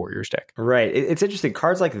dedicated Red Warriors deck. Right. It's interesting.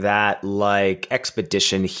 Cards like that, like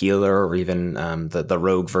Expedition Healer, or even the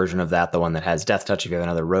rogue version of that, the one that has Death Touch if you have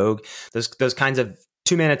another rogue, those kinds of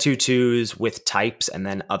 2-mana 2/2s with types and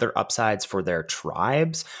then other upsides for their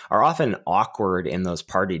tribes are often awkward in those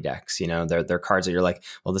party decks. They're cards that you're like,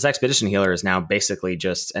 well, this Expedition Healer is now basically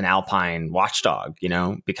just an Alpine Watchdog,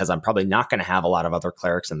 because I'm probably not going to have a lot of other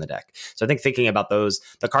clerics in the deck. So I think thinking about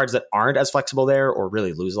the cards that aren't as flexible there or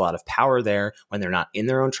really lose a lot of power there when they're not in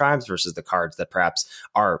their own tribes versus the cards that perhaps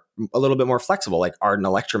are a little bit more flexible, like Arden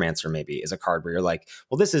Electromancer maybe is a card where you're like,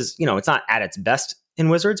 well, this is, it's not at its best in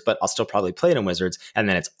Wizards, but I'll still probably play it in Wizards, and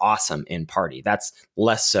then it's awesome in Party. That's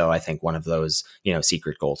less so, I think, one of those,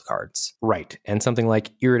 secret gold cards. Right. And something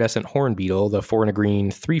like Iridescent Horn Beetle, the 4 and a green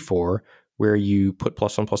 3/4, where you put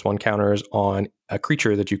 +1/+1 counters on a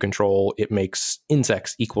creature that you control, it makes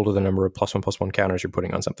insects equal to the number of +1/+1 counters you're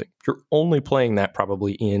putting on something. You're only playing that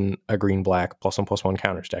probably in a green-black +1/+1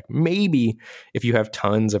 counters deck. Maybe if you have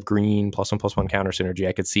tons of green +1/+1 counter synergy,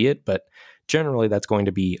 I could see it, but generally that's going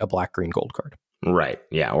to be a black-green gold card. Right.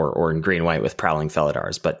 Yeah. Or in green white with Prowling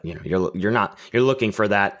Felidars. But you're looking for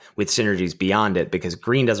that with synergies beyond it because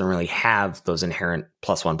green doesn't really have those inherent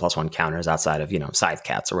 +1/+1 counters outside of, Scythe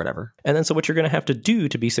Cats or whatever. And then so what you're going to have to do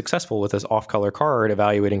to be successful with this off-color card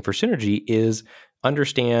evaluating for synergy is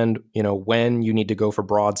understand, when you need to go for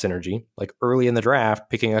broad synergy. Like early in the draft,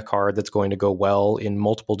 picking a card that's going to go well in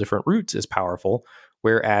multiple different routes is powerful.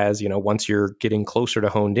 Whereas, once you're getting closer to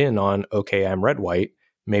honed in on, okay, I'm red-white,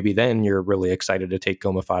 maybe then you're really excited to take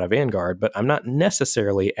Gomafada Vanguard, but I'm not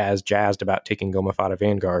necessarily as jazzed about taking Gomafada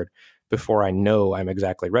Vanguard before I know I'm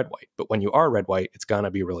exactly red-white. But when you are red-white, it's going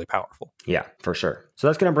to be really powerful. Yeah, for sure. So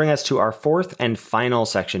that's going to bring us to our fourth and final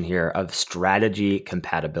section here of strategy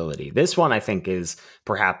compatibility. This one, I think, is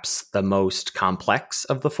perhaps the most complex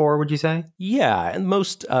of the four, would you say? Yeah, and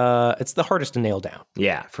it's the hardest to nail down.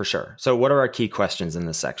 Yeah, for sure. So what are our key questions in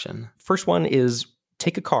this section? First one is,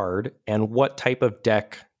 take a card and what type of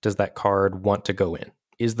deck does that card want to go in?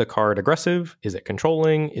 is the card aggressive? Is it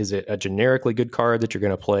controlling? Is it a generically good card that you're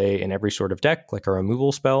going to play in every sort of deck, like a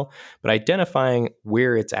removal spell? But identifying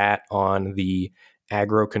where it's at on the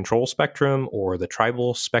aggro control spectrum or the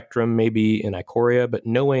tribal spectrum, maybe in Ikoria, but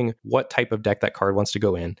knowing what type of deck that card wants to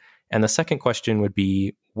go in. And the second question would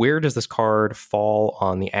be, where does this card fall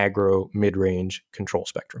on the aggro mid-range control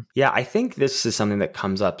spectrum? Yeah, I think this is something that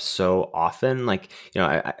comes up so often. Like,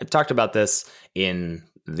 I talked about this in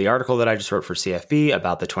the article that I just wrote for CFB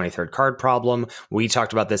about the 23rd card problem. We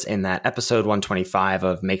talked about this in that episode 125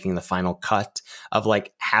 of Making the Final Cut, of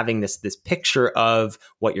like having this picture of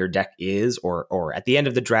what your deck is, or at the end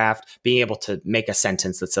of the draft, being able to make a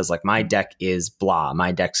sentence that says like, my deck is blah,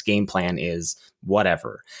 my deck's game plan is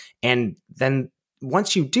whatever. And then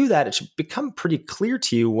once you do that, it should become pretty clear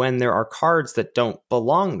to you when there are cards that don't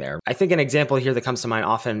belong there. I think an example here that comes to mind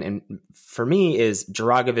often, and for me, is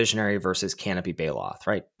Jiraga Visionary versus Canopy Baloth,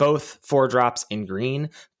 right? Both 4-drops in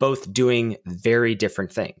green, both doing very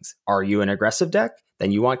different things. Are you an aggressive deck?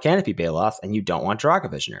 Then you want Canopy Baloth and you don't want Jiraga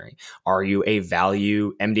Visionary. Are you a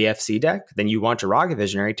value MDFC deck? Then you want Jiraga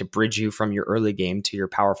Visionary to bridge you from your early game to your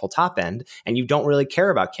powerful top end, and you don't really care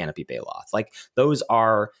about Canopy Baloth. Like, those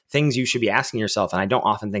are things you should be asking yourself, and I don't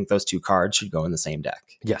often think those two cards should go in the same deck.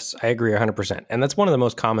 Yes, I agree 100%. And that's one of the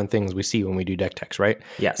most common things we see when we do deck techs, right?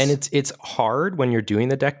 Yes. And it's hard when you're doing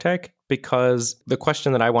the deck tech, because the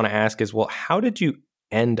question that I want to ask is, well, how did you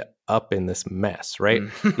end up in this mess, right?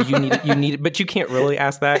 You need it, but you can't really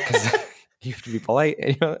ask that because you have to be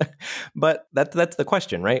polite, But that's the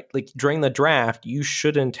question, right? Like, during the draft, you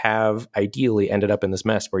shouldn't have ideally ended up in this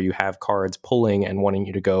mess where you have cards pulling and wanting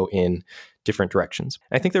you to go in different directions.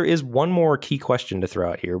 I think there is one more key question to throw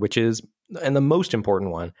out here, which is, and the most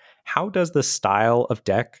important one, how does the style of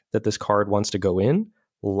deck that this card wants to go in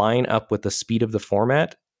line up with the speed of the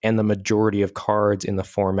format and the majority of cards in the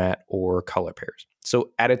format or color pairs?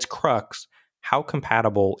 So at its crux, how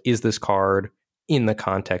compatible is this card in the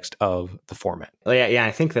context of the format? Yeah,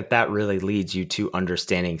 I think that really leads you to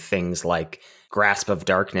understanding things like Grasp of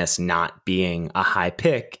Darkness not being a high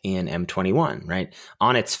pick in M21, right?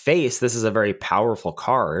 On its face, this is a very powerful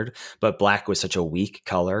card, but black was such a weak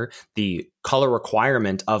color. The color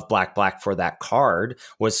requirement of black for that card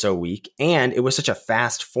was so weak, and it was such a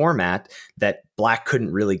fast format that black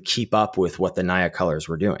couldn't really keep up with what the Naya colors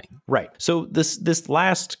were doing. Right. So this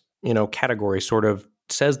last, category sort of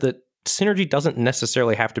says that Synergy doesn't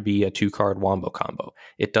necessarily have to be a 2-card wombo combo.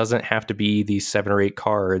 It doesn't have to be these 7 or 8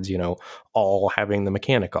 cards, all having the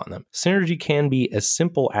mechanic on them. Synergy can be as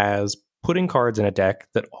simple as putting cards in a deck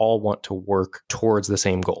that all want to work towards the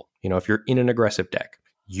same goal. If you're in an aggressive deck,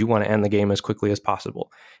 you want to end the game as quickly as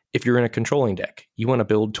possible. If you're in a controlling deck, you want to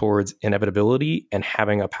build towards inevitability and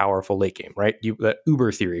having a powerful late game, right? That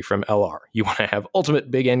Uber theory from LR. You want to have ultimate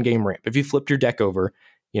big end game ramp. If you flipped your deck over,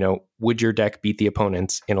 would your deck beat the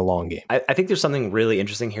opponents in a long game? I think there's something really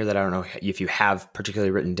interesting here that I don't know if you have particularly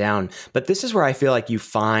written down, but this is where I feel like you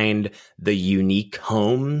find the unique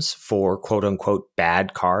homes for quote unquote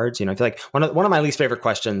bad cards. I feel like one of my least favorite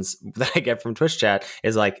questions that I get from Twitch chat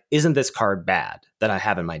is like, isn't this card bad that I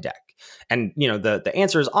have in my deck? And, the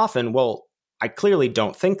answer is often, well, I clearly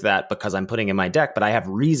don't think that because I'm putting in my deck, but I have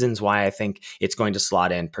reasons why I think it's going to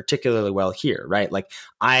slot in particularly well here, right? Like,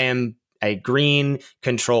 I am a green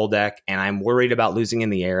control deck and I'm worried about losing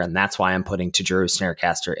in the air, and that's why I'm putting Tajuru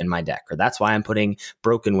Snarecaster in my deck, or that's why I'm putting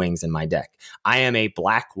Broken Wings in my deck. I am a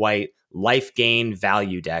black-white life gain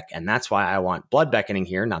value deck, and that's why I want Blood Beckoning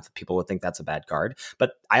here. Not that people would think that's a bad card,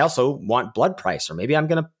 but I also want Blood Price, or maybe I'm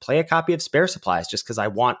going to play a copy of Spare Supplies just because I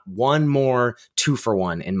want one more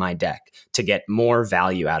 2-for-1 in my deck to get more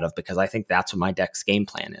value out of, because I think that's what my deck's game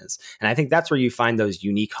plan is. And I think that's where you find those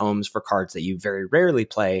unique homes for cards that you very rarely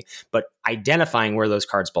play, but identifying where those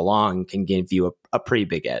cards belong can give you a pretty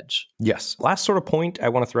big edge. Yes. Last sort of point I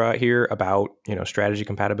want to throw out here about, strategy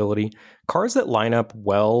compatibility. Cards that line up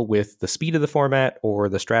well with the speed of the format or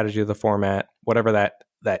the strategy of the format, whatever that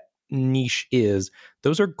niche is,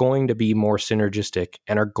 those are going to be more synergistic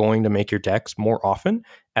and are going to make your decks more often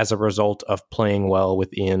as a result of playing well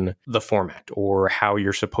within the format or how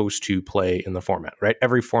you're supposed to play in the format, right?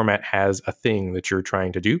 Every format has a thing that you're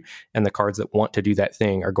trying to do, and the cards that want to do that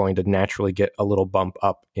thing are going to naturally get a little bump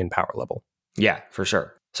up in power level. Yeah, for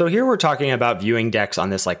sure. So here we're talking about viewing decks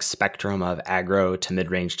on this like spectrum of aggro to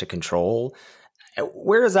mid-range to control.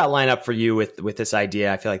 Where does that line up for you with this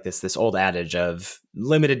idea? I feel like this old adage of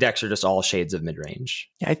limited decks are just all shades of mid-range.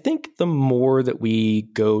 Yeah, I think the more that we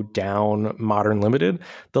go down modern limited,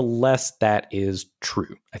 the less that is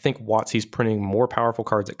true. I think WotC's printing more powerful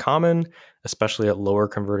cards at common, especially at lower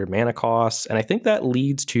converted mana costs. And I think that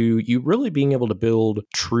leads to you really being able to build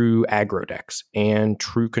true aggro decks and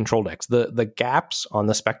true control decks. The gaps on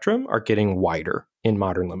the spectrum are getting wider in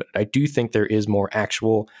modern limited. I do think there is more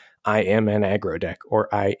actual I am an aggro deck or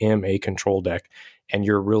I am a control deck, and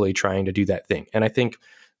you're really trying to do that thing. And I think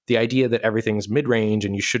the idea that everything's mid-range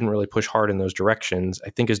and you shouldn't really push hard in those directions,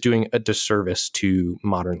 I think is doing a disservice to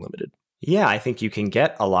modern limited. Yeah, I think you can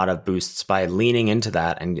get a lot of boosts by leaning into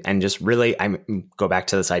that and just really, I go back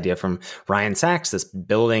to this idea from Ryan Sachs, this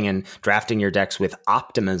building and drafting your decks with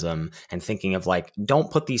optimism and thinking of like,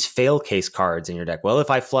 don't put these fail case cards in your deck. Well,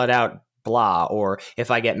 if I flood out blah, or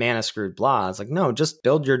if I get mana screwed, blah. It's like, no, just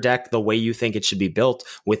build your deck the way you think it should be built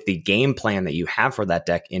with the game plan that you have for that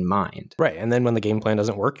deck in mind. Right. And then when the game plan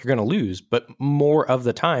doesn't work, you're going to lose. But more of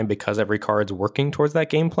the time, because every card's working towards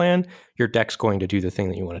that game plan, your deck's going to do the thing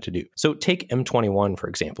that you want it to do. So take M21, for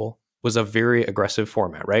example. Was a very aggressive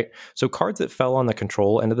format, right? So cards that fell on the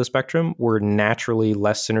control end of the spectrum were naturally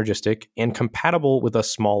less synergistic and compatible with a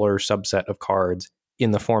smaller subset of cards in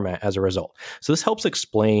the format as a result. So this helps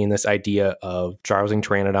explain this idea of Drowsing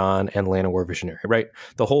Pteranodon and Llanowar Visionary, right?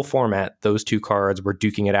 The whole format, those two cards were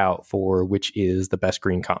duking it out for which is the best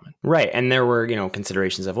green common. Right. And there were,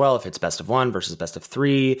 considerations of, well, if it's best of one versus best of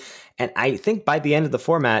three. And I think by the end of the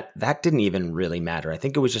format, that didn't even really matter. I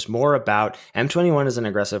think it was just more about M21 is an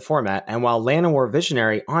aggressive format. And while Llanowar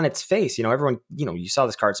Visionary on its face, everyone, you saw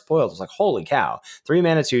this card spoiled. It was like, holy cow, 3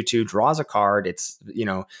 mana 2/2 draws a card. It's,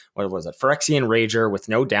 what was it? Phyrexian Rager with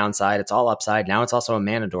no downside. It's all upside. Now it's also a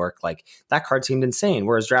mana dork. Like that card seemed insane.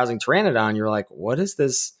 Whereas Drowsing Pteranodon, you're like, what is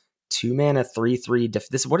this 2 mana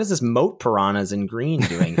 3/3? What is this moat piranhas in green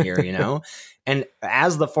doing here? And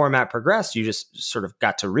as the format progressed, you just sort of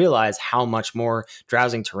got to realize how much more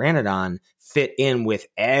Drowsing Pteranodon fit in with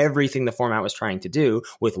everything the format was trying to do,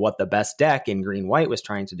 with what the best deck in green-white was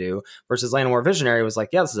trying to do, versus Llanowar Visionary was like,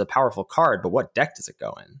 yeah, this is a powerful card, but what deck does it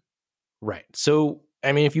go in? Right. So,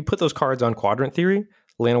 I mean, if you put those cards on Quadrant Theory,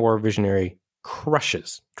 Llanowar Visionary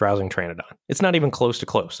crushes Drowsing Pteranodon. It's not even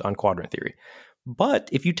close on Quadrant Theory. But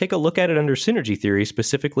if you take a look at it under Synergy Theory,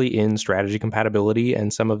 specifically in Strategy Compatibility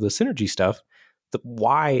and some of the Synergy stuff,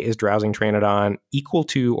 why is Drowsing Pteranodon equal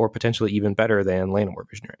to or potentially even better than Llanowar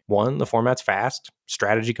Visionary? One, the format's fast.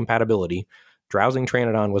 Strategy Compatibility. Drowsing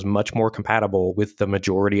Pteranodon was much more compatible with the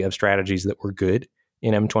majority of strategies that were good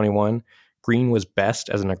in M21. Green was best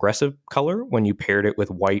as an aggressive color when you paired it with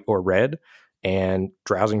white or red, and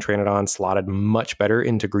Drowsing Pteranodon slotted much better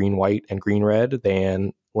into green-white and green-red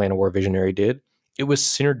than Llanowar Visionary did. It was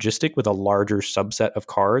synergistic with a larger subset of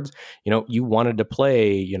cards. You wanted to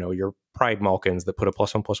play, your Pride Malkins that put a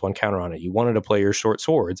 +1/+1 counter on it. You wanted to play your Short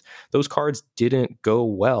Swords. Those cards didn't go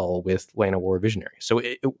well with Llanowar Visionary. So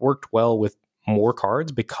it worked well with more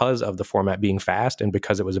cards because of the format being fast and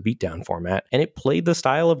because it was a beatdown format. And it played the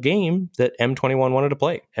style of game that M21 wanted to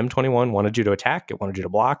play. M21 wanted you to attack, it wanted you to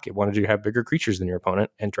block, it wanted you to have bigger creatures than your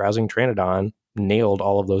opponent, and Drowsing Pteranodon nailed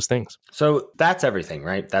all of those things. So that's everything,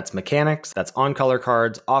 right? That's mechanics, that's on-color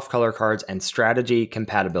cards, off-color cards, and strategy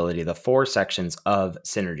compatibility, the 4 sections of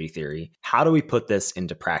Synergy Theory. How do we put this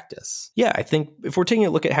into practice? Yeah, I think if we're taking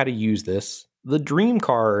a look at how to use this, the Dream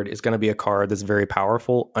card is going to be a card that's very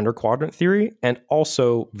powerful under Quadrant Theory and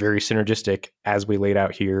also very synergistic as we laid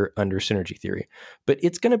out here under Synergy Theory. But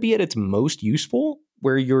it's going to be at its most useful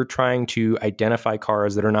where you're trying to identify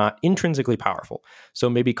cards that are not intrinsically powerful. So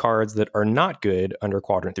maybe cards that are not good under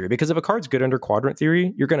Quadrant Theory. Because if a card's good under Quadrant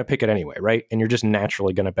Theory, you're going to pick it anyway, right? And you're just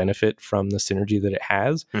naturally going to benefit from the synergy that it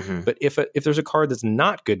has. Mm-hmm. But if there's a card that's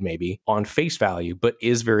not good maybe on face value, but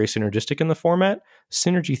is very synergistic in the format,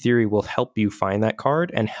 Synergy Theory will help you find that card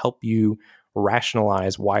and help you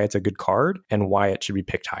rationalize why it's a good card and why it should be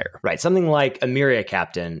picked higher. Right. Something like Emiria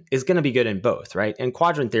Captain is going to be good in both, right? In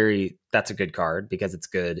Quadrant Theory, that's a good card because it's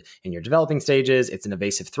good in your developing stages. It's an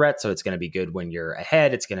evasive threat, so it's going to be good when you're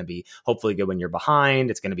ahead. It's going to be hopefully good when you're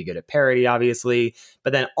behind. It's going to be good at parity, obviously.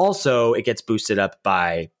 But then also it gets boosted up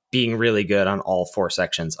by being really good on all 4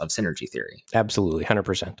 sections of Synergy Theory. Absolutely,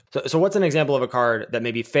 100%. So what's an example of a card that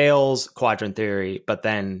maybe fails Quadrant Theory, but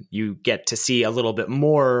then you get to see a little bit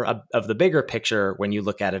more of the bigger picture when you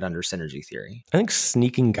look at it under Synergy Theory? I think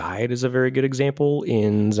Sneaking Guide is a very good example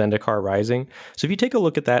in Zendikar Rising. So if you take a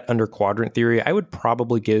look at that under Quadrant Theory, I would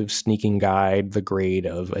probably give Sneaking Guide the grade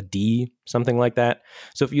of a D, something like that.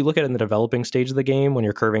 So if you look at it in the developing stage of the game, when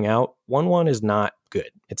you're curving out, 1/1 is not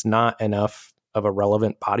good. It's not enough of a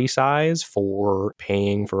relevant body size for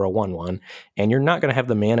paying for a 1/1, and you're not going to have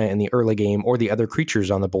the mana in the early game or the other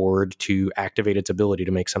creatures on the board to activate its ability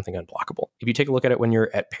to make something unblockable. If you take a look at it when you're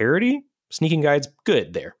at parity, Sneaking Guide's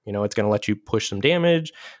good there. It's going to let you push some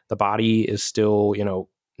damage. The body is still,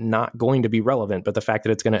 not going to be relevant, but the fact that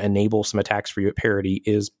it's going to enable some attacks for you at parity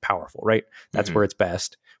is powerful, right? That's where it's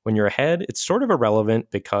best. When you're ahead, it's sort of irrelevant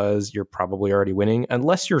because you're probably already winning,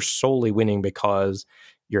 unless you're solely winning because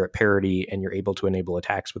you're at parity and you're able to enable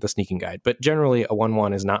attacks with a Sneaking Guide. But generally, a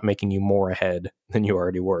 1/1 is not making you more ahead than you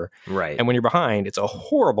already were. Right. And when you're behind, it's a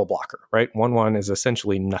horrible blocker, right? 1/1 is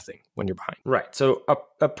essentially nothing when you're behind. Right. So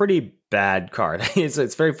a pretty bad card.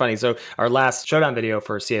 It's very funny. So our last showdown video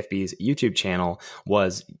for CFB's YouTube channel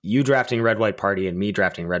was you drafting red white party and me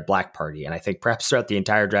drafting red black party. And I think perhaps throughout the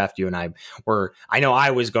entire draft, you and I were, I know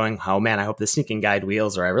I was going, oh man, I hope the Sneaking Guide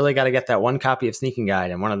wheels, or I really got to get that one copy of Sneaking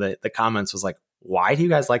Guide. And one of the comments was like, why do you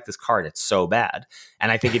guys like this card? It's so bad.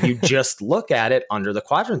 And I think if you just look at it under the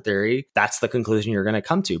quadrant theory, that's the conclusion you're going to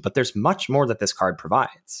come to. But there's much more that this card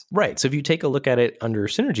provides. Right. So if you take a look at it under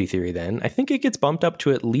synergy theory, then I think it gets bumped up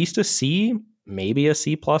to at least a C, maybe a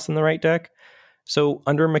C plus in the right deck. So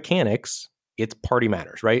under mechanics, it's party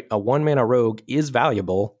matters, right? A 1-mana rogue is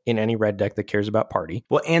valuable in any red deck that cares about party.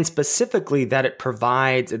 Well, and specifically that it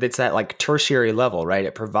provides, it's that like tertiary level, right?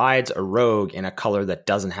 It provides a rogue in a color that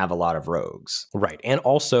doesn't have a lot of rogues. Right. And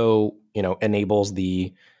also, enables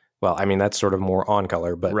the, well, I mean, that's sort of more on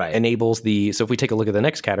color, but enables the, so if we take a look at the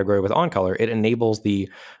next category with on color, it enables the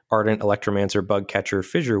Ardent Electromancer, Bug Catcher,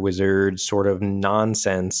 Fissure Wizard sort of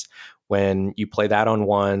nonsense. When you play that on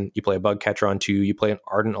 1, you play a Bug Catcher on 2, you play an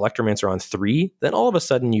Ardent Electromancer on 3, then all of a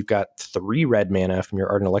sudden you've got 3 red mana from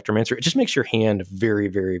your Ardent Electromancer. It just makes your hand very,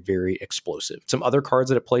 very, very explosive. Some other cards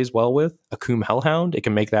that it plays well with, Akum Hellhound, it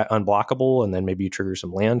can make that unblockable, and then maybe you trigger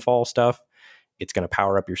some landfall stuff. It's going to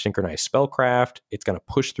power up your Synchronized Spellcraft. It's going to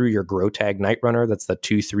push through your Grotag Night Runner. That's the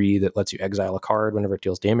 2/3 that lets you exile a card whenever it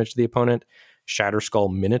deals damage to the opponent.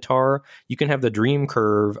 Shatterskull Minotaur. You can have the dream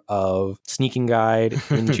curve of Sneaking Guide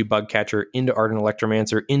into Bug Catcher, into Ardent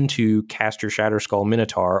Electromancer, into cast your Shatterskull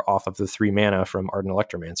Minotaur off of the 3 mana from Ardent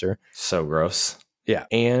Electromancer. So gross. Yeah,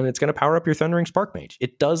 and it's going to power up your Thundering Spark Mage.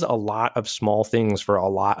 It does a lot of small things for a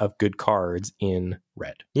lot of good cards in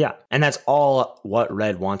red. Yeah, and that's all what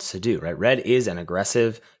red wants to do, right? Red is an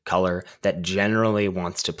aggressive color that generally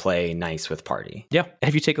wants to play nice with party. Yeah, and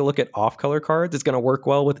if you take a look at off-color cards, it's going to work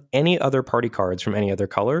well with any other party cards from any other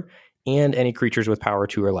color and any creatures with power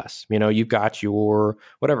 2 or less. You've got your,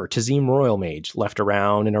 whatever, Tazim Royal Mage left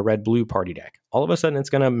around in a red-blue party deck. All of a sudden, it's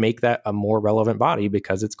going to make that a more relevant body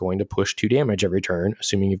because it's going to push 2 damage every turn,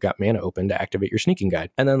 assuming you've got mana open to activate your Sneaking Guide.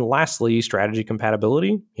 And then lastly, strategy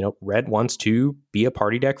compatibility. Red wants to be a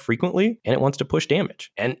party deck frequently, and it wants to push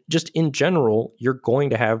damage. And just in general, you're going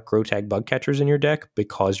to have Grotag Bug Catchers in your deck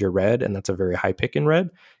because you're red, and that's a very high pick in red.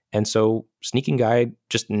 And so Sneaking Guide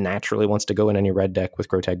just naturally wants to go in any red deck with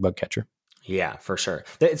Grotag Bug Catcher. Yeah, for sure.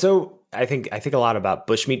 So I think a lot about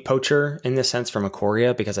Bushmeat Poacher in this sense from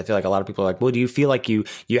Ikoria, because I feel like a lot of people are like, well, do you feel like you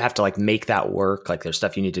have to like make that work? Like there's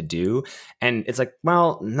stuff you need to do. And it's like,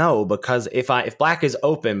 well, no, because if black is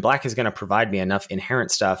open, black is going to provide me enough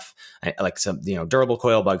inherent stuff, like some, durable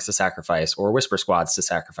coil bugs to sacrifice or whisper squads to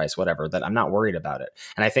sacrifice, whatever, that I'm not worried about it.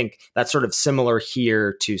 And I think that's sort of similar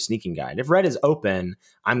here to Sneaking Guide. If red is open,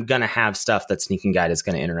 I'm going to have stuff that Sneaking Guide is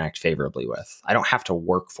going to interact favorably with. I don't have to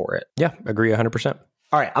work for it. Yeah, agree 100%.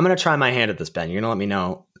 All right, I'm going to try my hand at this, Ben. You're going to let me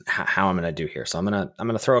know how I'm going to do here. So I'm going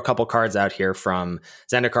to throw a couple cards out here from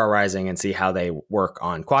Zendikar Rising and see how they work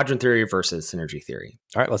on quadrant theory versus synergy theory.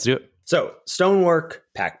 All right, let's do it. So Stonework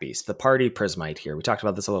Pack Beast, the party Prismite here. We talked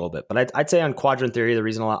about this a little bit, but I'd say on quadrant theory, the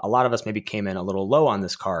reason a lot of us maybe came in a little low on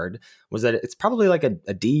this card was that it's probably like a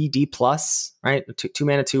D plus, right? 2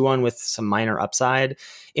 mana, 2/1 with some minor upside.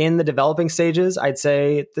 In the developing stages, I'd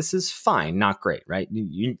say this is fine, not great, right?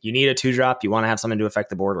 You need a 2-drop. You want to have something to affect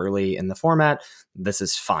the board early in the format. This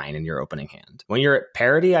is fine in your opening hand. When you're at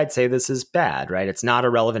parity, I'd say this is bad, right? It's not a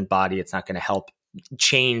relevant body. It's not going to help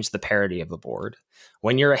change the parity of the board.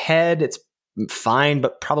 When you're ahead, it's fine,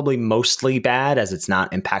 but probably mostly bad as it's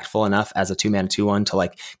not impactful enough as a 2-mana 2/1 to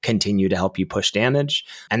like continue to help you push damage.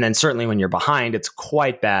 And then certainly when you're behind, it's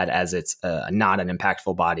quite bad as it's not an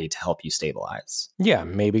impactful body to help you stabilize. Yeah,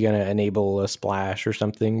 maybe going to enable a splash or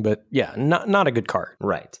something, but yeah, not a good card.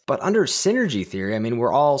 Right. But under synergy theory, I mean,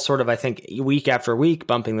 we're all sort of, I think, week after week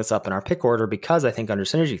bumping this up in our pick order because I think under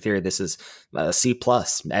synergy theory, this is a C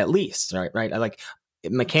plus at least, right? I like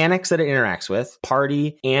mechanics that it interacts with,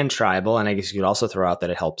 party and tribal, and I guess you could also throw out that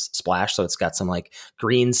it helps splash, so it's got some like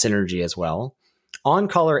green synergy as well. On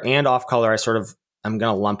color and off color, I sort of I'm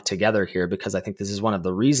going to lump together here because I think this is one of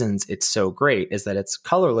the reasons it's so great is that it's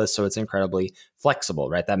colorless. So it's incredibly flexible,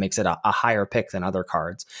 right? That makes it a higher pick than other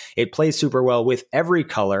cards. It plays super well with every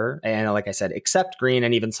color. And like I said, except green.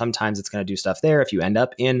 And even sometimes it's going to do stuff there. If you end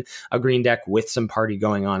up in a green deck with some party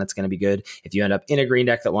going on, it's going to be good. If you end up in a green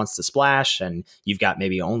deck that wants to splash and you've got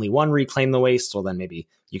maybe only one Reclaim the Waste, well, then maybe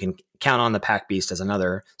you can count on the Pack Beast as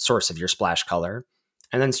another source of your splash color.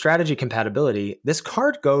 And then Strategy Compatibility. This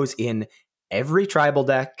card goes in every tribal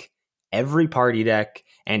deck, every party deck,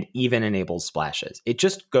 and even enables splashes. It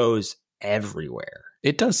just goes everywhere.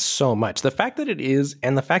 It does so much. The fact that it is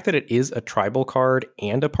a tribal card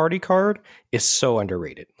and a party card is so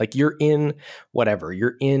underrated. Like you're in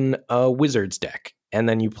a Wizards deck, and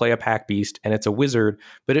then you play a Pack Beast, and it's a wizard,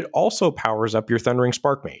 but it also powers up your Thundering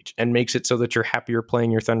Spark Mage and makes it so that you're happier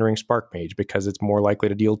playing your Thundering Spark Mage because it's more likely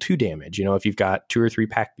to deal 2 damage, if you've got 2 or 3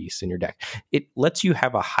 Pack Beasts in your deck. It lets you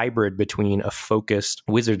have a hybrid between a focused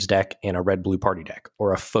Wizards deck and a red-blue party deck,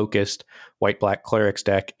 or a focused white-black Clerics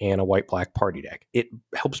deck and a white-black party deck. It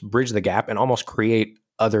helps bridge the gap and almost create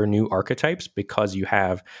other new archetypes because you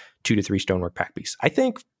have 2 to 3 Stonework Pack Beasts. I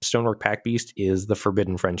think Stonework Pack Beast is the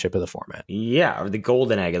forbidden friendship of the format. Yeah, or the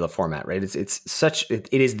golden egg of the format, right? It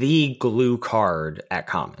is the glue card at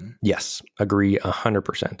common. Yes, agree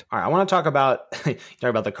 100%. All right, I want to talk about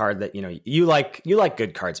the card that you like. You like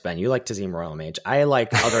good cards, Ben. You like Tazim Royal Mage. I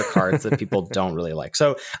like other cards that people don't really like.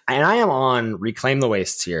 So, and I am on Reclaim the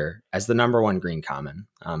Wastes here as the number 1 green common.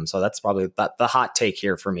 So that's probably the hot take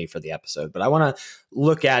here for me for the episode. But I want to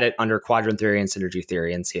look at it under Quadrant Theory and Synergy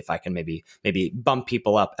Theory and see if I can maybe bump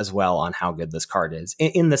people up as well on how good this card is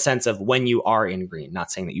in the sense of when you are in green, not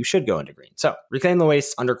saying that you should go into green. So Reclaim the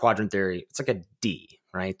Wastes under Quadrant Theory, it's like a D,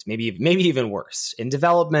 right? Maybe even worse. In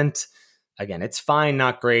development, again, it's fine,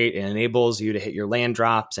 not great. It enables you to hit your land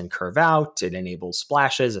drops and curve out. It enables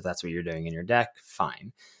splashes if that's what you're doing in your deck,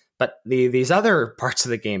 fine. But these other parts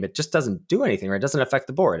of the game, it just doesn't do anything, right? It doesn't affect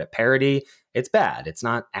the board. At parity, it's bad. It's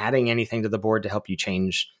not adding anything to the board to help you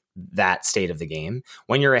change that state of the game.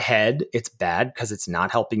 When you're ahead, it's bad because it's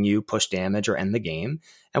not helping you push damage or end the game.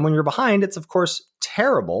 And when you're behind, it's of course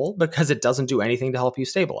terrible because it doesn't do anything to help you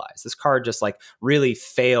stabilize. This card just really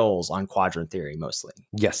fails on Quadrant Theory mostly.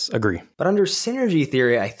 Yes, agree. But under Synergy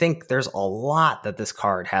Theory, I think there's a lot that this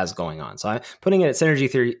card has going on. So I'm putting it at Synergy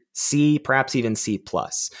Theory C, perhaps even C+.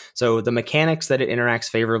 So the mechanics that it interacts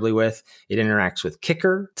favorably with, it interacts with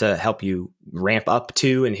Kicker to help you ramp up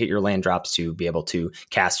to and hit your land drops to be able to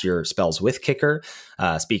cast your spells with Kicker.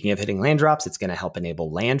 Speaking of hitting land drops, it's going to help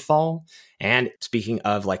enable landfall. And speaking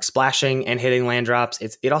of splashing and hitting land drops,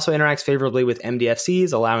 it also interacts favorably with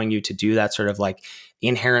MDFCs, allowing you to do that sort of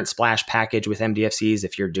inherent splash package with MDFCs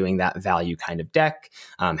if you're doing that value kind of deck.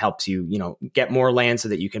 Helps you, get more land so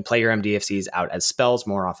that you can play your MDFCs out as spells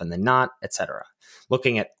more often than not, etc.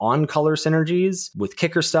 Looking at on-color synergies with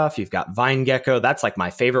Kicker stuff, you've got Vine Gecko. That's my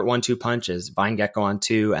favorite 1-2 punch is Vine Gecko on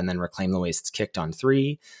 2 and then Reclaim the Wastes kicked on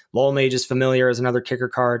 3. Lol Mage is familiar as another Kicker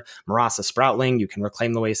card. Marasa Sproutling, you can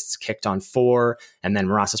Reclaim the Wastes kicked on 4 and then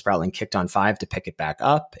Marasa Sproutling kicked on 5 to pick it back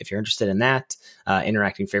up if you're interested in that.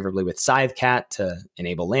 Interacting favorably with Scythe Cat to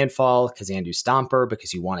enable landfall, Kazandu Stomper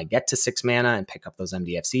because you want to get to 6 mana and pick up those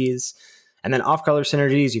MDFCs. And then off-color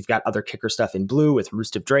synergies, you've got other Kicker stuff in blue with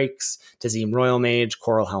Roost of Drakes, Tazim Royal Mage,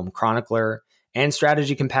 Coral Helm Chronicler, and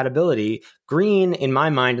Strategy Compatibility. Green, in my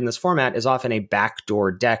mind, in this format, is often a backdoor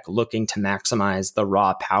deck looking to maximize the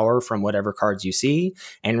raw power from whatever cards you see,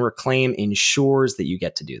 and Reclaim ensures that you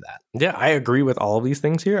get to do that. Yeah, I agree with all of these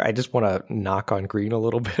things here. I just want to knock on green a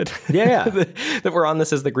little bit. Yeah. that we're on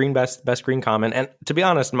this as the green best green common. And to be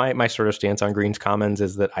honest, my sort of stance on green's commons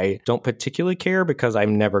is that I don't particularly care because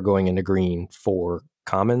I'm never going into green for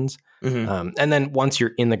commons. Mm-hmm. And then once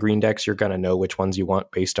you're in the green decks, you're going to know which ones you want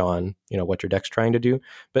based on, what your deck's trying to do.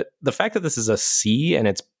 But the fact that this is a C and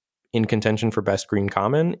it's in contention for best green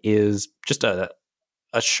common is just a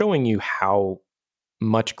showing you how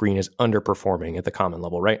much green is underperforming at the common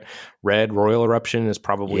level, right? Red Royal Eruption is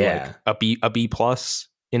probably a B plus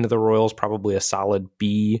into the Royals, probably a solid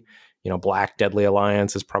B. Black Deadly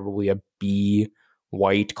Alliance is probably a B.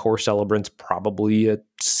 White Core Celebrant's probably a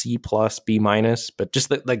C+, B-, but just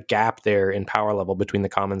the gap there in power level between the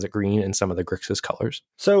commons at green and some of the Grixis colors.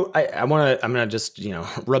 So I'm gonna just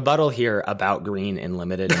rebuttal here about green in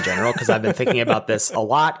limited in general because I've been thinking about this a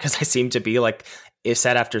lot because I seem to be is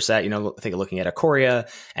set after set, looking at Ikoria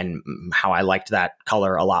and how I liked that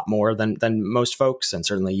color a lot more than most folks, and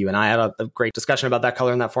certainly you and I had a great discussion about that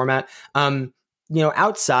color in that format.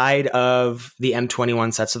 Outside of the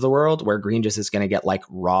M21 sets of the world, where green just is going to get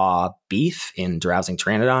raw beef in Drowsing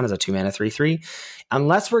Pteranodon as a 2-mana 3/3,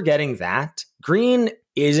 unless we're getting that, green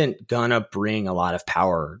isn't gonna bring a lot of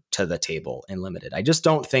power to the table in limited. I just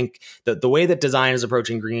don't think that the way that design is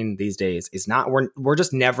approaching green these days is not, we're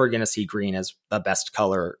just never gonna see green as the best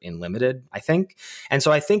color in limited, I think. And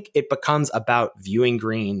so I think it becomes about viewing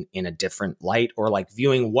green in a different light, or like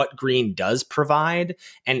viewing what green does provide.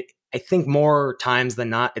 And I think more times than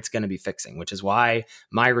not, it's going to be fixing, which is why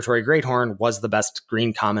Migratory Greathorn was the best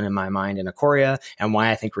green common in my mind in Ikoria, and why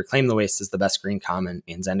I think Reclaim the Waste is the best green common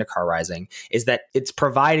in Zendikar Rising, is that it's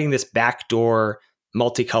providing this backdoor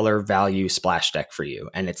multicolor value splash deck for you.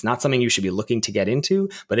 And it's not something you should be looking to get into,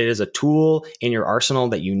 but it is a tool in your arsenal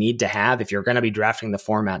that you need to have if you're going to be drafting the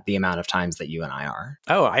format the amount of times that you and I are.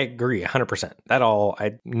 Oh, I agree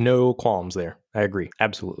 100%. No qualms there. I agree.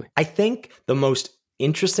 Absolutely. I think the most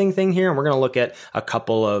interesting thing here, and we're going to look at a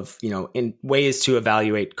couple of, in ways to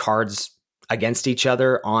evaluate cards against each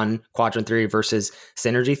other on quadrant theory versus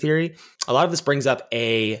synergy theory. A lot of this brings up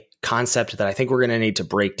a concept that I think we're going to need to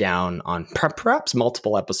break down on perhaps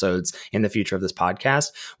multiple episodes in the future of this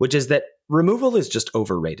podcast, which is that removal is just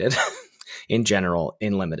overrated in general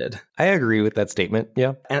in limited. I agree with that statement.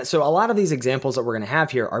 Yeah. And so a lot of these examples that we're going to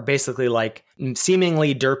have here are basically like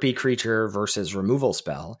seemingly derpy creature versus removal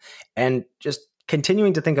spell, and just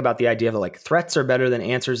continuing to think about the idea of like threats are better than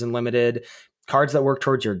answers in limited. Cards that work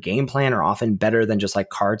towards your game plan are often better than just like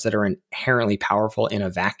cards that are inherently powerful in a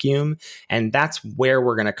vacuum. And that's where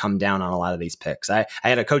we're going to come down on a lot of these picks. I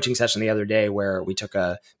had a coaching session the other day where we took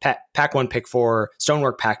a pack 1, pick 4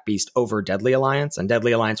 Stonework Pack Beast over Deadly Alliance, and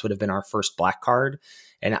Deadly Alliance would have been our first black card.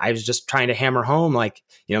 And I was just trying to hammer home, like,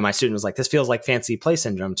 my student was like, this feels like fancy play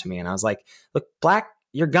syndrome to me. And I was like, look, black,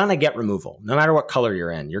 you're going to get removal. No matter what color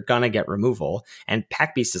you're in, you're going to get removal. And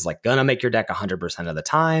Pack Beast is like going to make your deck 100% of the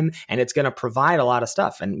time. And it's going to provide a lot of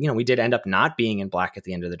stuff. And, we did end up not being in black at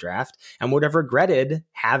the end of the draft, and would have regretted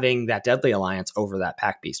having that Deadly Alliance over that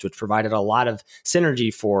Pack Beast, which provided a lot of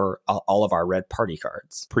synergy for all of our red party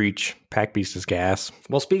cards. Preach. Pack Beast is gas.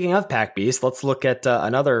 Well, speaking of Pack Beast, let's look at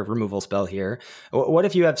another removal spell here. What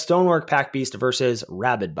if you have Stonework Pack Beast versus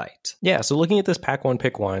Rabid Bite? Yeah, so looking at this pack 1,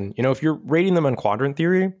 pick 1, if you're rating them on quadrant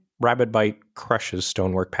theory, Rabid Bite crushes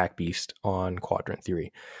Stonework Pack Beast on quadrant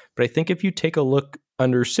theory. But I think if you take a look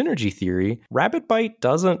under synergy theory, Rabid Bite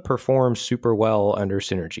doesn't perform super well under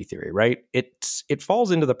synergy theory, right? It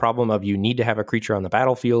falls into the problem of you need to have a creature on the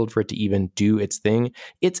battlefield for it to even do its thing.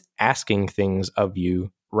 It's asking things of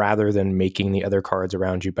you rather than making the other cards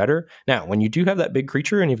around you better. Now, when you do have that big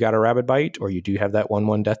creature and you've got a Rabid Bite, or you do have that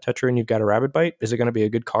 1/1 Death Toucher and you've got a Rabid Bite, is it going to be a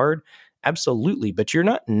good card? Absolutely, but you're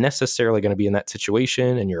not necessarily going to be in that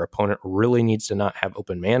situation, and your opponent really needs to not have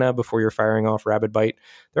open mana before you're firing off Rabid Bite.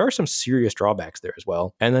 There are some serious drawbacks there as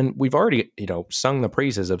well. And then we've already, sung the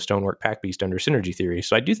praises of Stonework Pack Beast under synergy theory.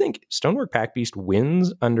 So I do think Stonework Pack Beast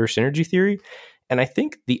wins under synergy theory. And I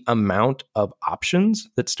think the amount of options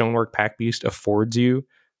that Stonework Pack Beast affords you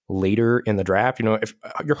later in the draft, if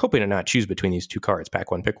you're hoping to not choose between these two cards,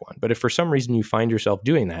 pack 1, pick 1. But if for some reason you find yourself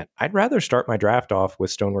doing that, I'd rather start my draft off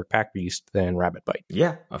with Stonework Pack Beast than Rabid Bite.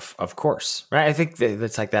 Yeah, of course. Right. I think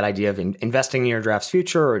that's like that idea of investing in your draft's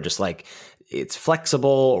future, or just like it's flexible,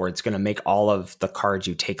 or it's going to make all of the cards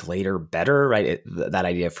you take later better, right? That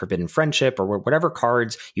idea of Forbidden Friendship, or whatever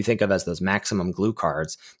cards you think of as those maximum glue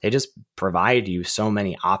cards, they just provide you so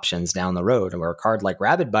many options down the road. And where a card like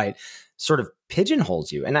Rabid Bite sort of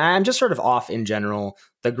pigeonholes you. And I'm just sort of off in general.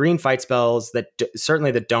 The green fight spells that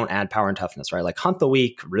certainly that don't add power and toughness, right? Like Hunt the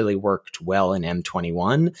Weak really worked well in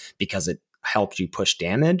M21 because it helped you push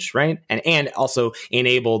damage, right? And also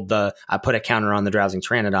enabled the put a counter on the Drowsing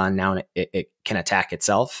Pteranodon. Now it can attack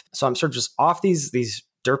itself. So I'm sort of just off these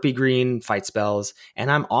derpy green fight spells,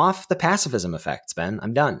 and I'm off the pacifism effects, Ben.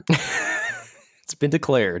 I'm done. It's been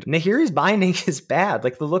declared. Nahiri's Binding is bad.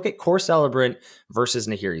 Like, look at Core Celebrant versus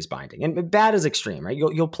Nahiri's Binding. And bad is extreme, right?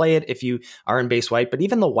 You'll play it if you are in base white, but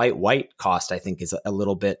even the white cost, I think, is a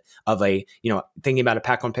little bit of a, thinking about a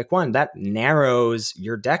pack 1, pick 1, that narrows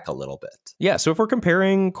your deck a little bit. Yeah, so if we're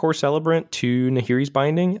comparing Core Celebrant to Nahiri's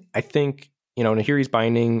Binding, I think, Nahiri's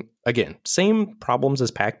Binding, again, same problems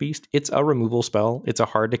as Pack Beast. It's a removal spell. It's a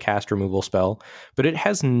hard to cast removal spell, but it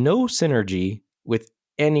has no synergy with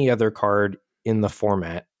any other card in the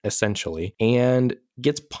format, essentially, and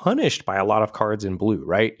gets punished by a lot of cards in blue,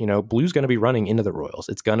 right? Blue's going to be running Into the Royals.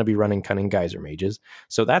 It's going to be running Cunning Geyser Mages.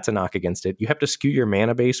 So that's a knock against it. You have to skew your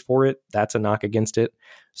mana base for it. That's a knock against it.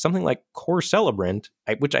 Something like Core Celebrant,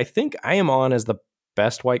 which I think I am on as the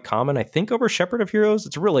best white common, I think, over Shepherd of Heroes.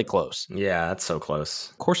 It's really close. Yeah, that's so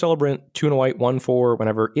close. Core Celebrant, 2 and a white, 1/4.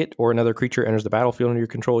 Whenever it or another creature enters the battlefield under your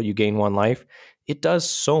control, you gain 1 life. It does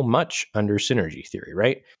so much under synergy theory,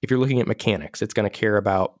 right? If you're looking at mechanics, it's going to care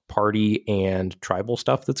about party and tribal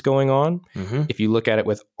stuff that's going on. Mm-hmm. If you look at it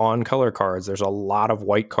with on-color cards, there's a lot of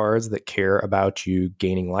white cards that care about you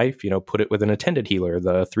gaining life. Put it with an attended healer,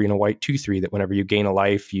 the 3 and a white, 2/3, that whenever you gain a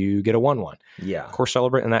life, you get a 1/1. Yeah. Core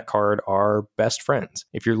Celebrant and that card are best friends.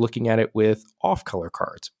 If you're looking at it with off-color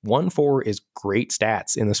cards, 1/4 is great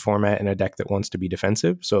stats in this format in a deck that wants to be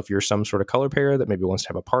defensive. So if you're some sort of color pair that maybe wants to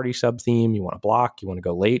have a party sub-theme, you want to block, you want to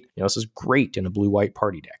go late, this is great in a blue-white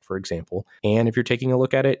party deck, for example. And if you're taking a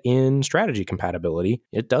look at it in strategy compatibility,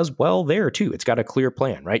 it does well there too. It's got a clear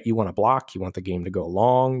plan, right? You want to block, you want the game to go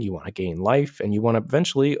long, you want to gain life, and you want to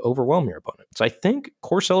eventually overwhelm your opponent. So I think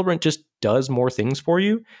Core Celebrant just does more things for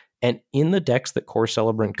you. And in the decks that Core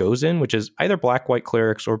Celebrant goes in, which is either black-white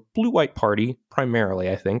clerics or blue-white party, primarily,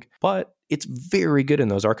 I think, but it's very good in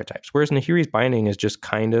those archetypes. Whereas Nahiri's Binding is just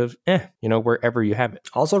kind of, wherever you have it.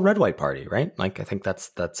 Also red-white party, right? Like, I think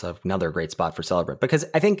that's another great spot for Celebrant. Because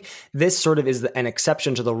I think this sort of is an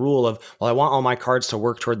exception to the rule of, well, I want all my cards to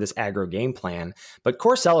work toward this aggro game plan. But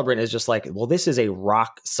Core Celebrant is just like, well, this is a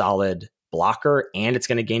rock-solid blocker and it's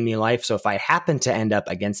going to gain me life. So if I happen to end up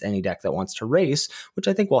against any deck that wants to race, which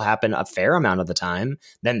I think will happen a fair amount of the time,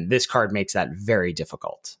 then this card makes that very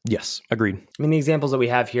difficult. Yes, agreed. I mean, the examples that we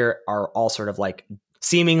have here are all sort of like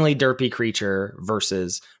seemingly derpy creature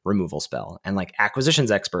versus removal spell, and like Acquisitions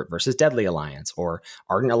Expert versus Deadly Alliance, or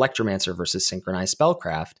Ardent Electromancer versus Synchronized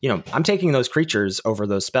Spellcraft. I'm taking those creatures over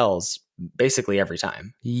those spells basically every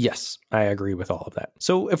time. Yes, I agree with all of that.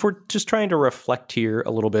 So if we're just trying to reflect here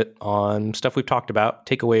a little bit on stuff we've talked about,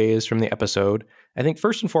 takeaways from the episode, I think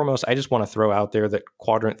first and foremost, I just want to throw out there that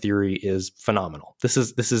quadrant theory is phenomenal. This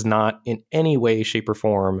is not in any way, shape, or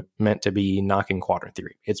form meant to be knocking quadrant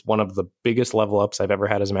theory. It's one of the biggest level ups I've ever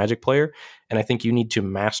had as a Magic player, and I think you need to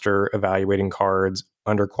master evaluating cards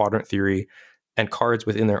under quadrant theory and cards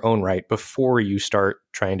within their own right before you start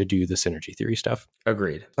trying to do the synergy theory stuff.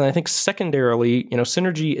 Agreed. And I think secondarily,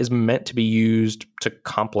 synergy is meant to be used to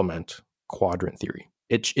complement quadrant theory.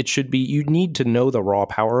 It should be, you need to know the raw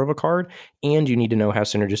power of a card, and you need to know how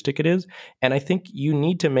synergistic it is. And I think you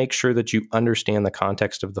need to make sure that you understand the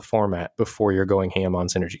context of the format before you're going ham on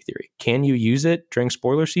synergy theory. Can you use it during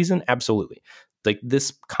spoiler season? Absolutely. Like,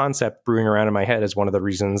 this concept brewing around in my head is one of the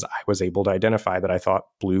reasons I was able to identify that I thought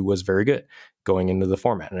blue was very good going into the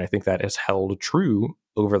format. And I think that has held true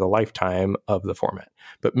over the lifetime of the format.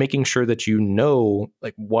 But making sure that you know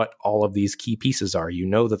like what all of these key pieces are,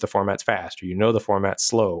 that the format's fast, or the format's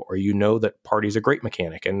slow, or that party's a great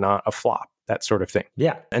mechanic and not a flop, that sort of thing.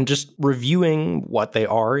 Yeah. And just reviewing what they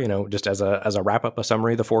are, just as a wrap up, a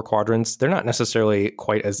summary, the 4 quadrants, they're not necessarily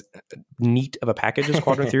quite as neat of a package as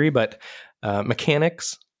quadrant theory, but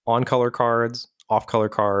mechanics, on color cards, off color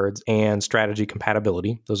cards, and strategy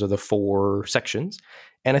compatibility. Those are the 4 sections.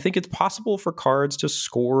 And I think it's possible for cards to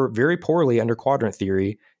score very poorly under quadrant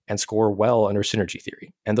theory and score well under synergy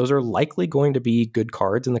theory. And those are likely going to be good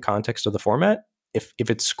cards in the context of the format if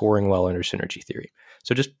it's scoring well under synergy theory.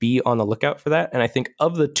 So just be on the lookout for that. And I think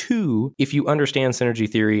of the 2, if you understand synergy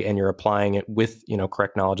theory and you're applying it with,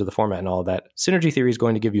 correct knowledge of the format and all of that, synergy theory is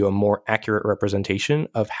going to give you a more accurate representation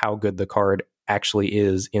of how good the card actually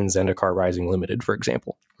is in Zendikar Rising Limited, for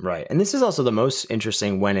example. Right. And this is also the most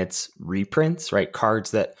interesting when it's reprints, right? Cards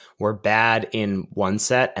that were bad in one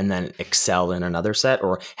set and then excel in another set,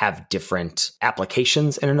 or have different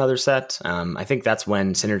applications in another set. I think that's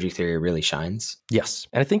when synergy theory really shines. Yes.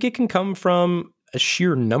 And I think it can come from a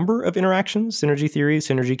sheer number of interactions, synergy theory,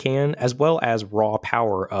 synergy can, as well as raw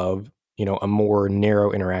power of a more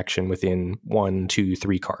narrow interaction within 1, 2,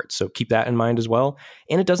 3 cards. So keep that in mind as well.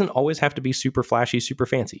 And it doesn't always have to be super flashy, super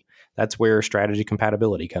fancy. That's where strategy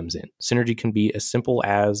compatibility comes in. Synergy can be as simple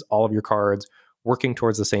as all of your cards working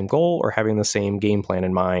towards the same goal or having the same game plan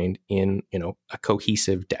in mind in, a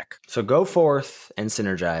cohesive deck. So go forth and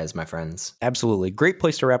synergize, my friends. Absolutely. Great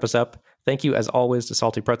place to wrap us up. Thank you, as always, to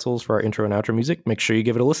Salty Pretzels for our intro and outro music. Make sure you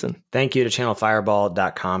give it a listen. Thank you to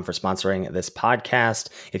channelfireball.com for sponsoring this podcast.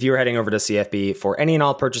 If you are heading over to CFB for any and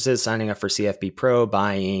all purchases, signing up for CFB Pro,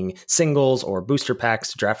 buying singles or booster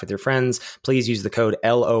packs to draft with your friends, please use the code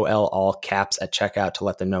LOL all caps at checkout to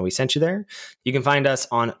let them know we sent you there. You can find us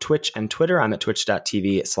on Twitch and Twitter. I'm at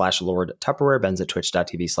twitch.tv/Lord Tupperware. Ben's at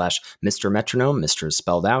twitch.tv/Mr. Metronome. Mr. is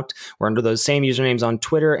spelled out. We're under those same usernames on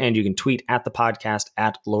Twitter, and you can tweet at the podcast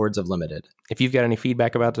at Lords of Limited. If you've got any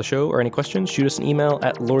feedback about the show or any questions, shoot us an email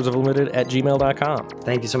at lordsoflimited@gmail.com.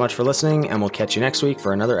 Thank you so much for listening, and we'll catch you next week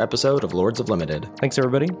for another episode of Lords of Limited. Thanks,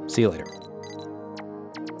 everybody. See you later.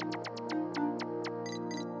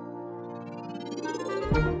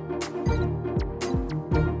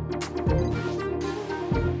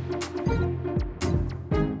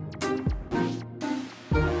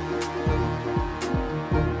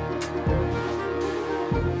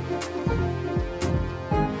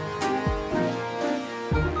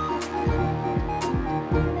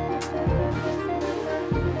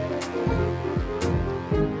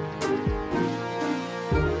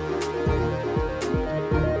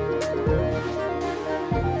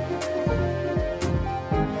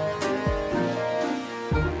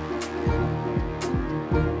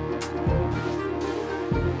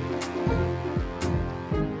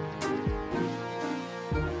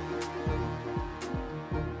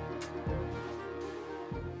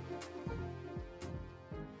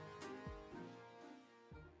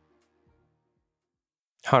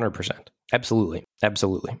 100%. Absolutely.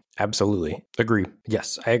 Absolutely. Absolutely. Agree.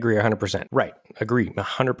 Yes, I agree 100%. Right. Agree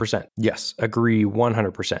 100%. Yes, agree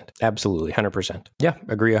 100%. Absolutely 100%. Yeah,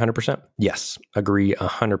 agree 100%. Yes, agree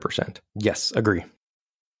 100%. Yes, agree.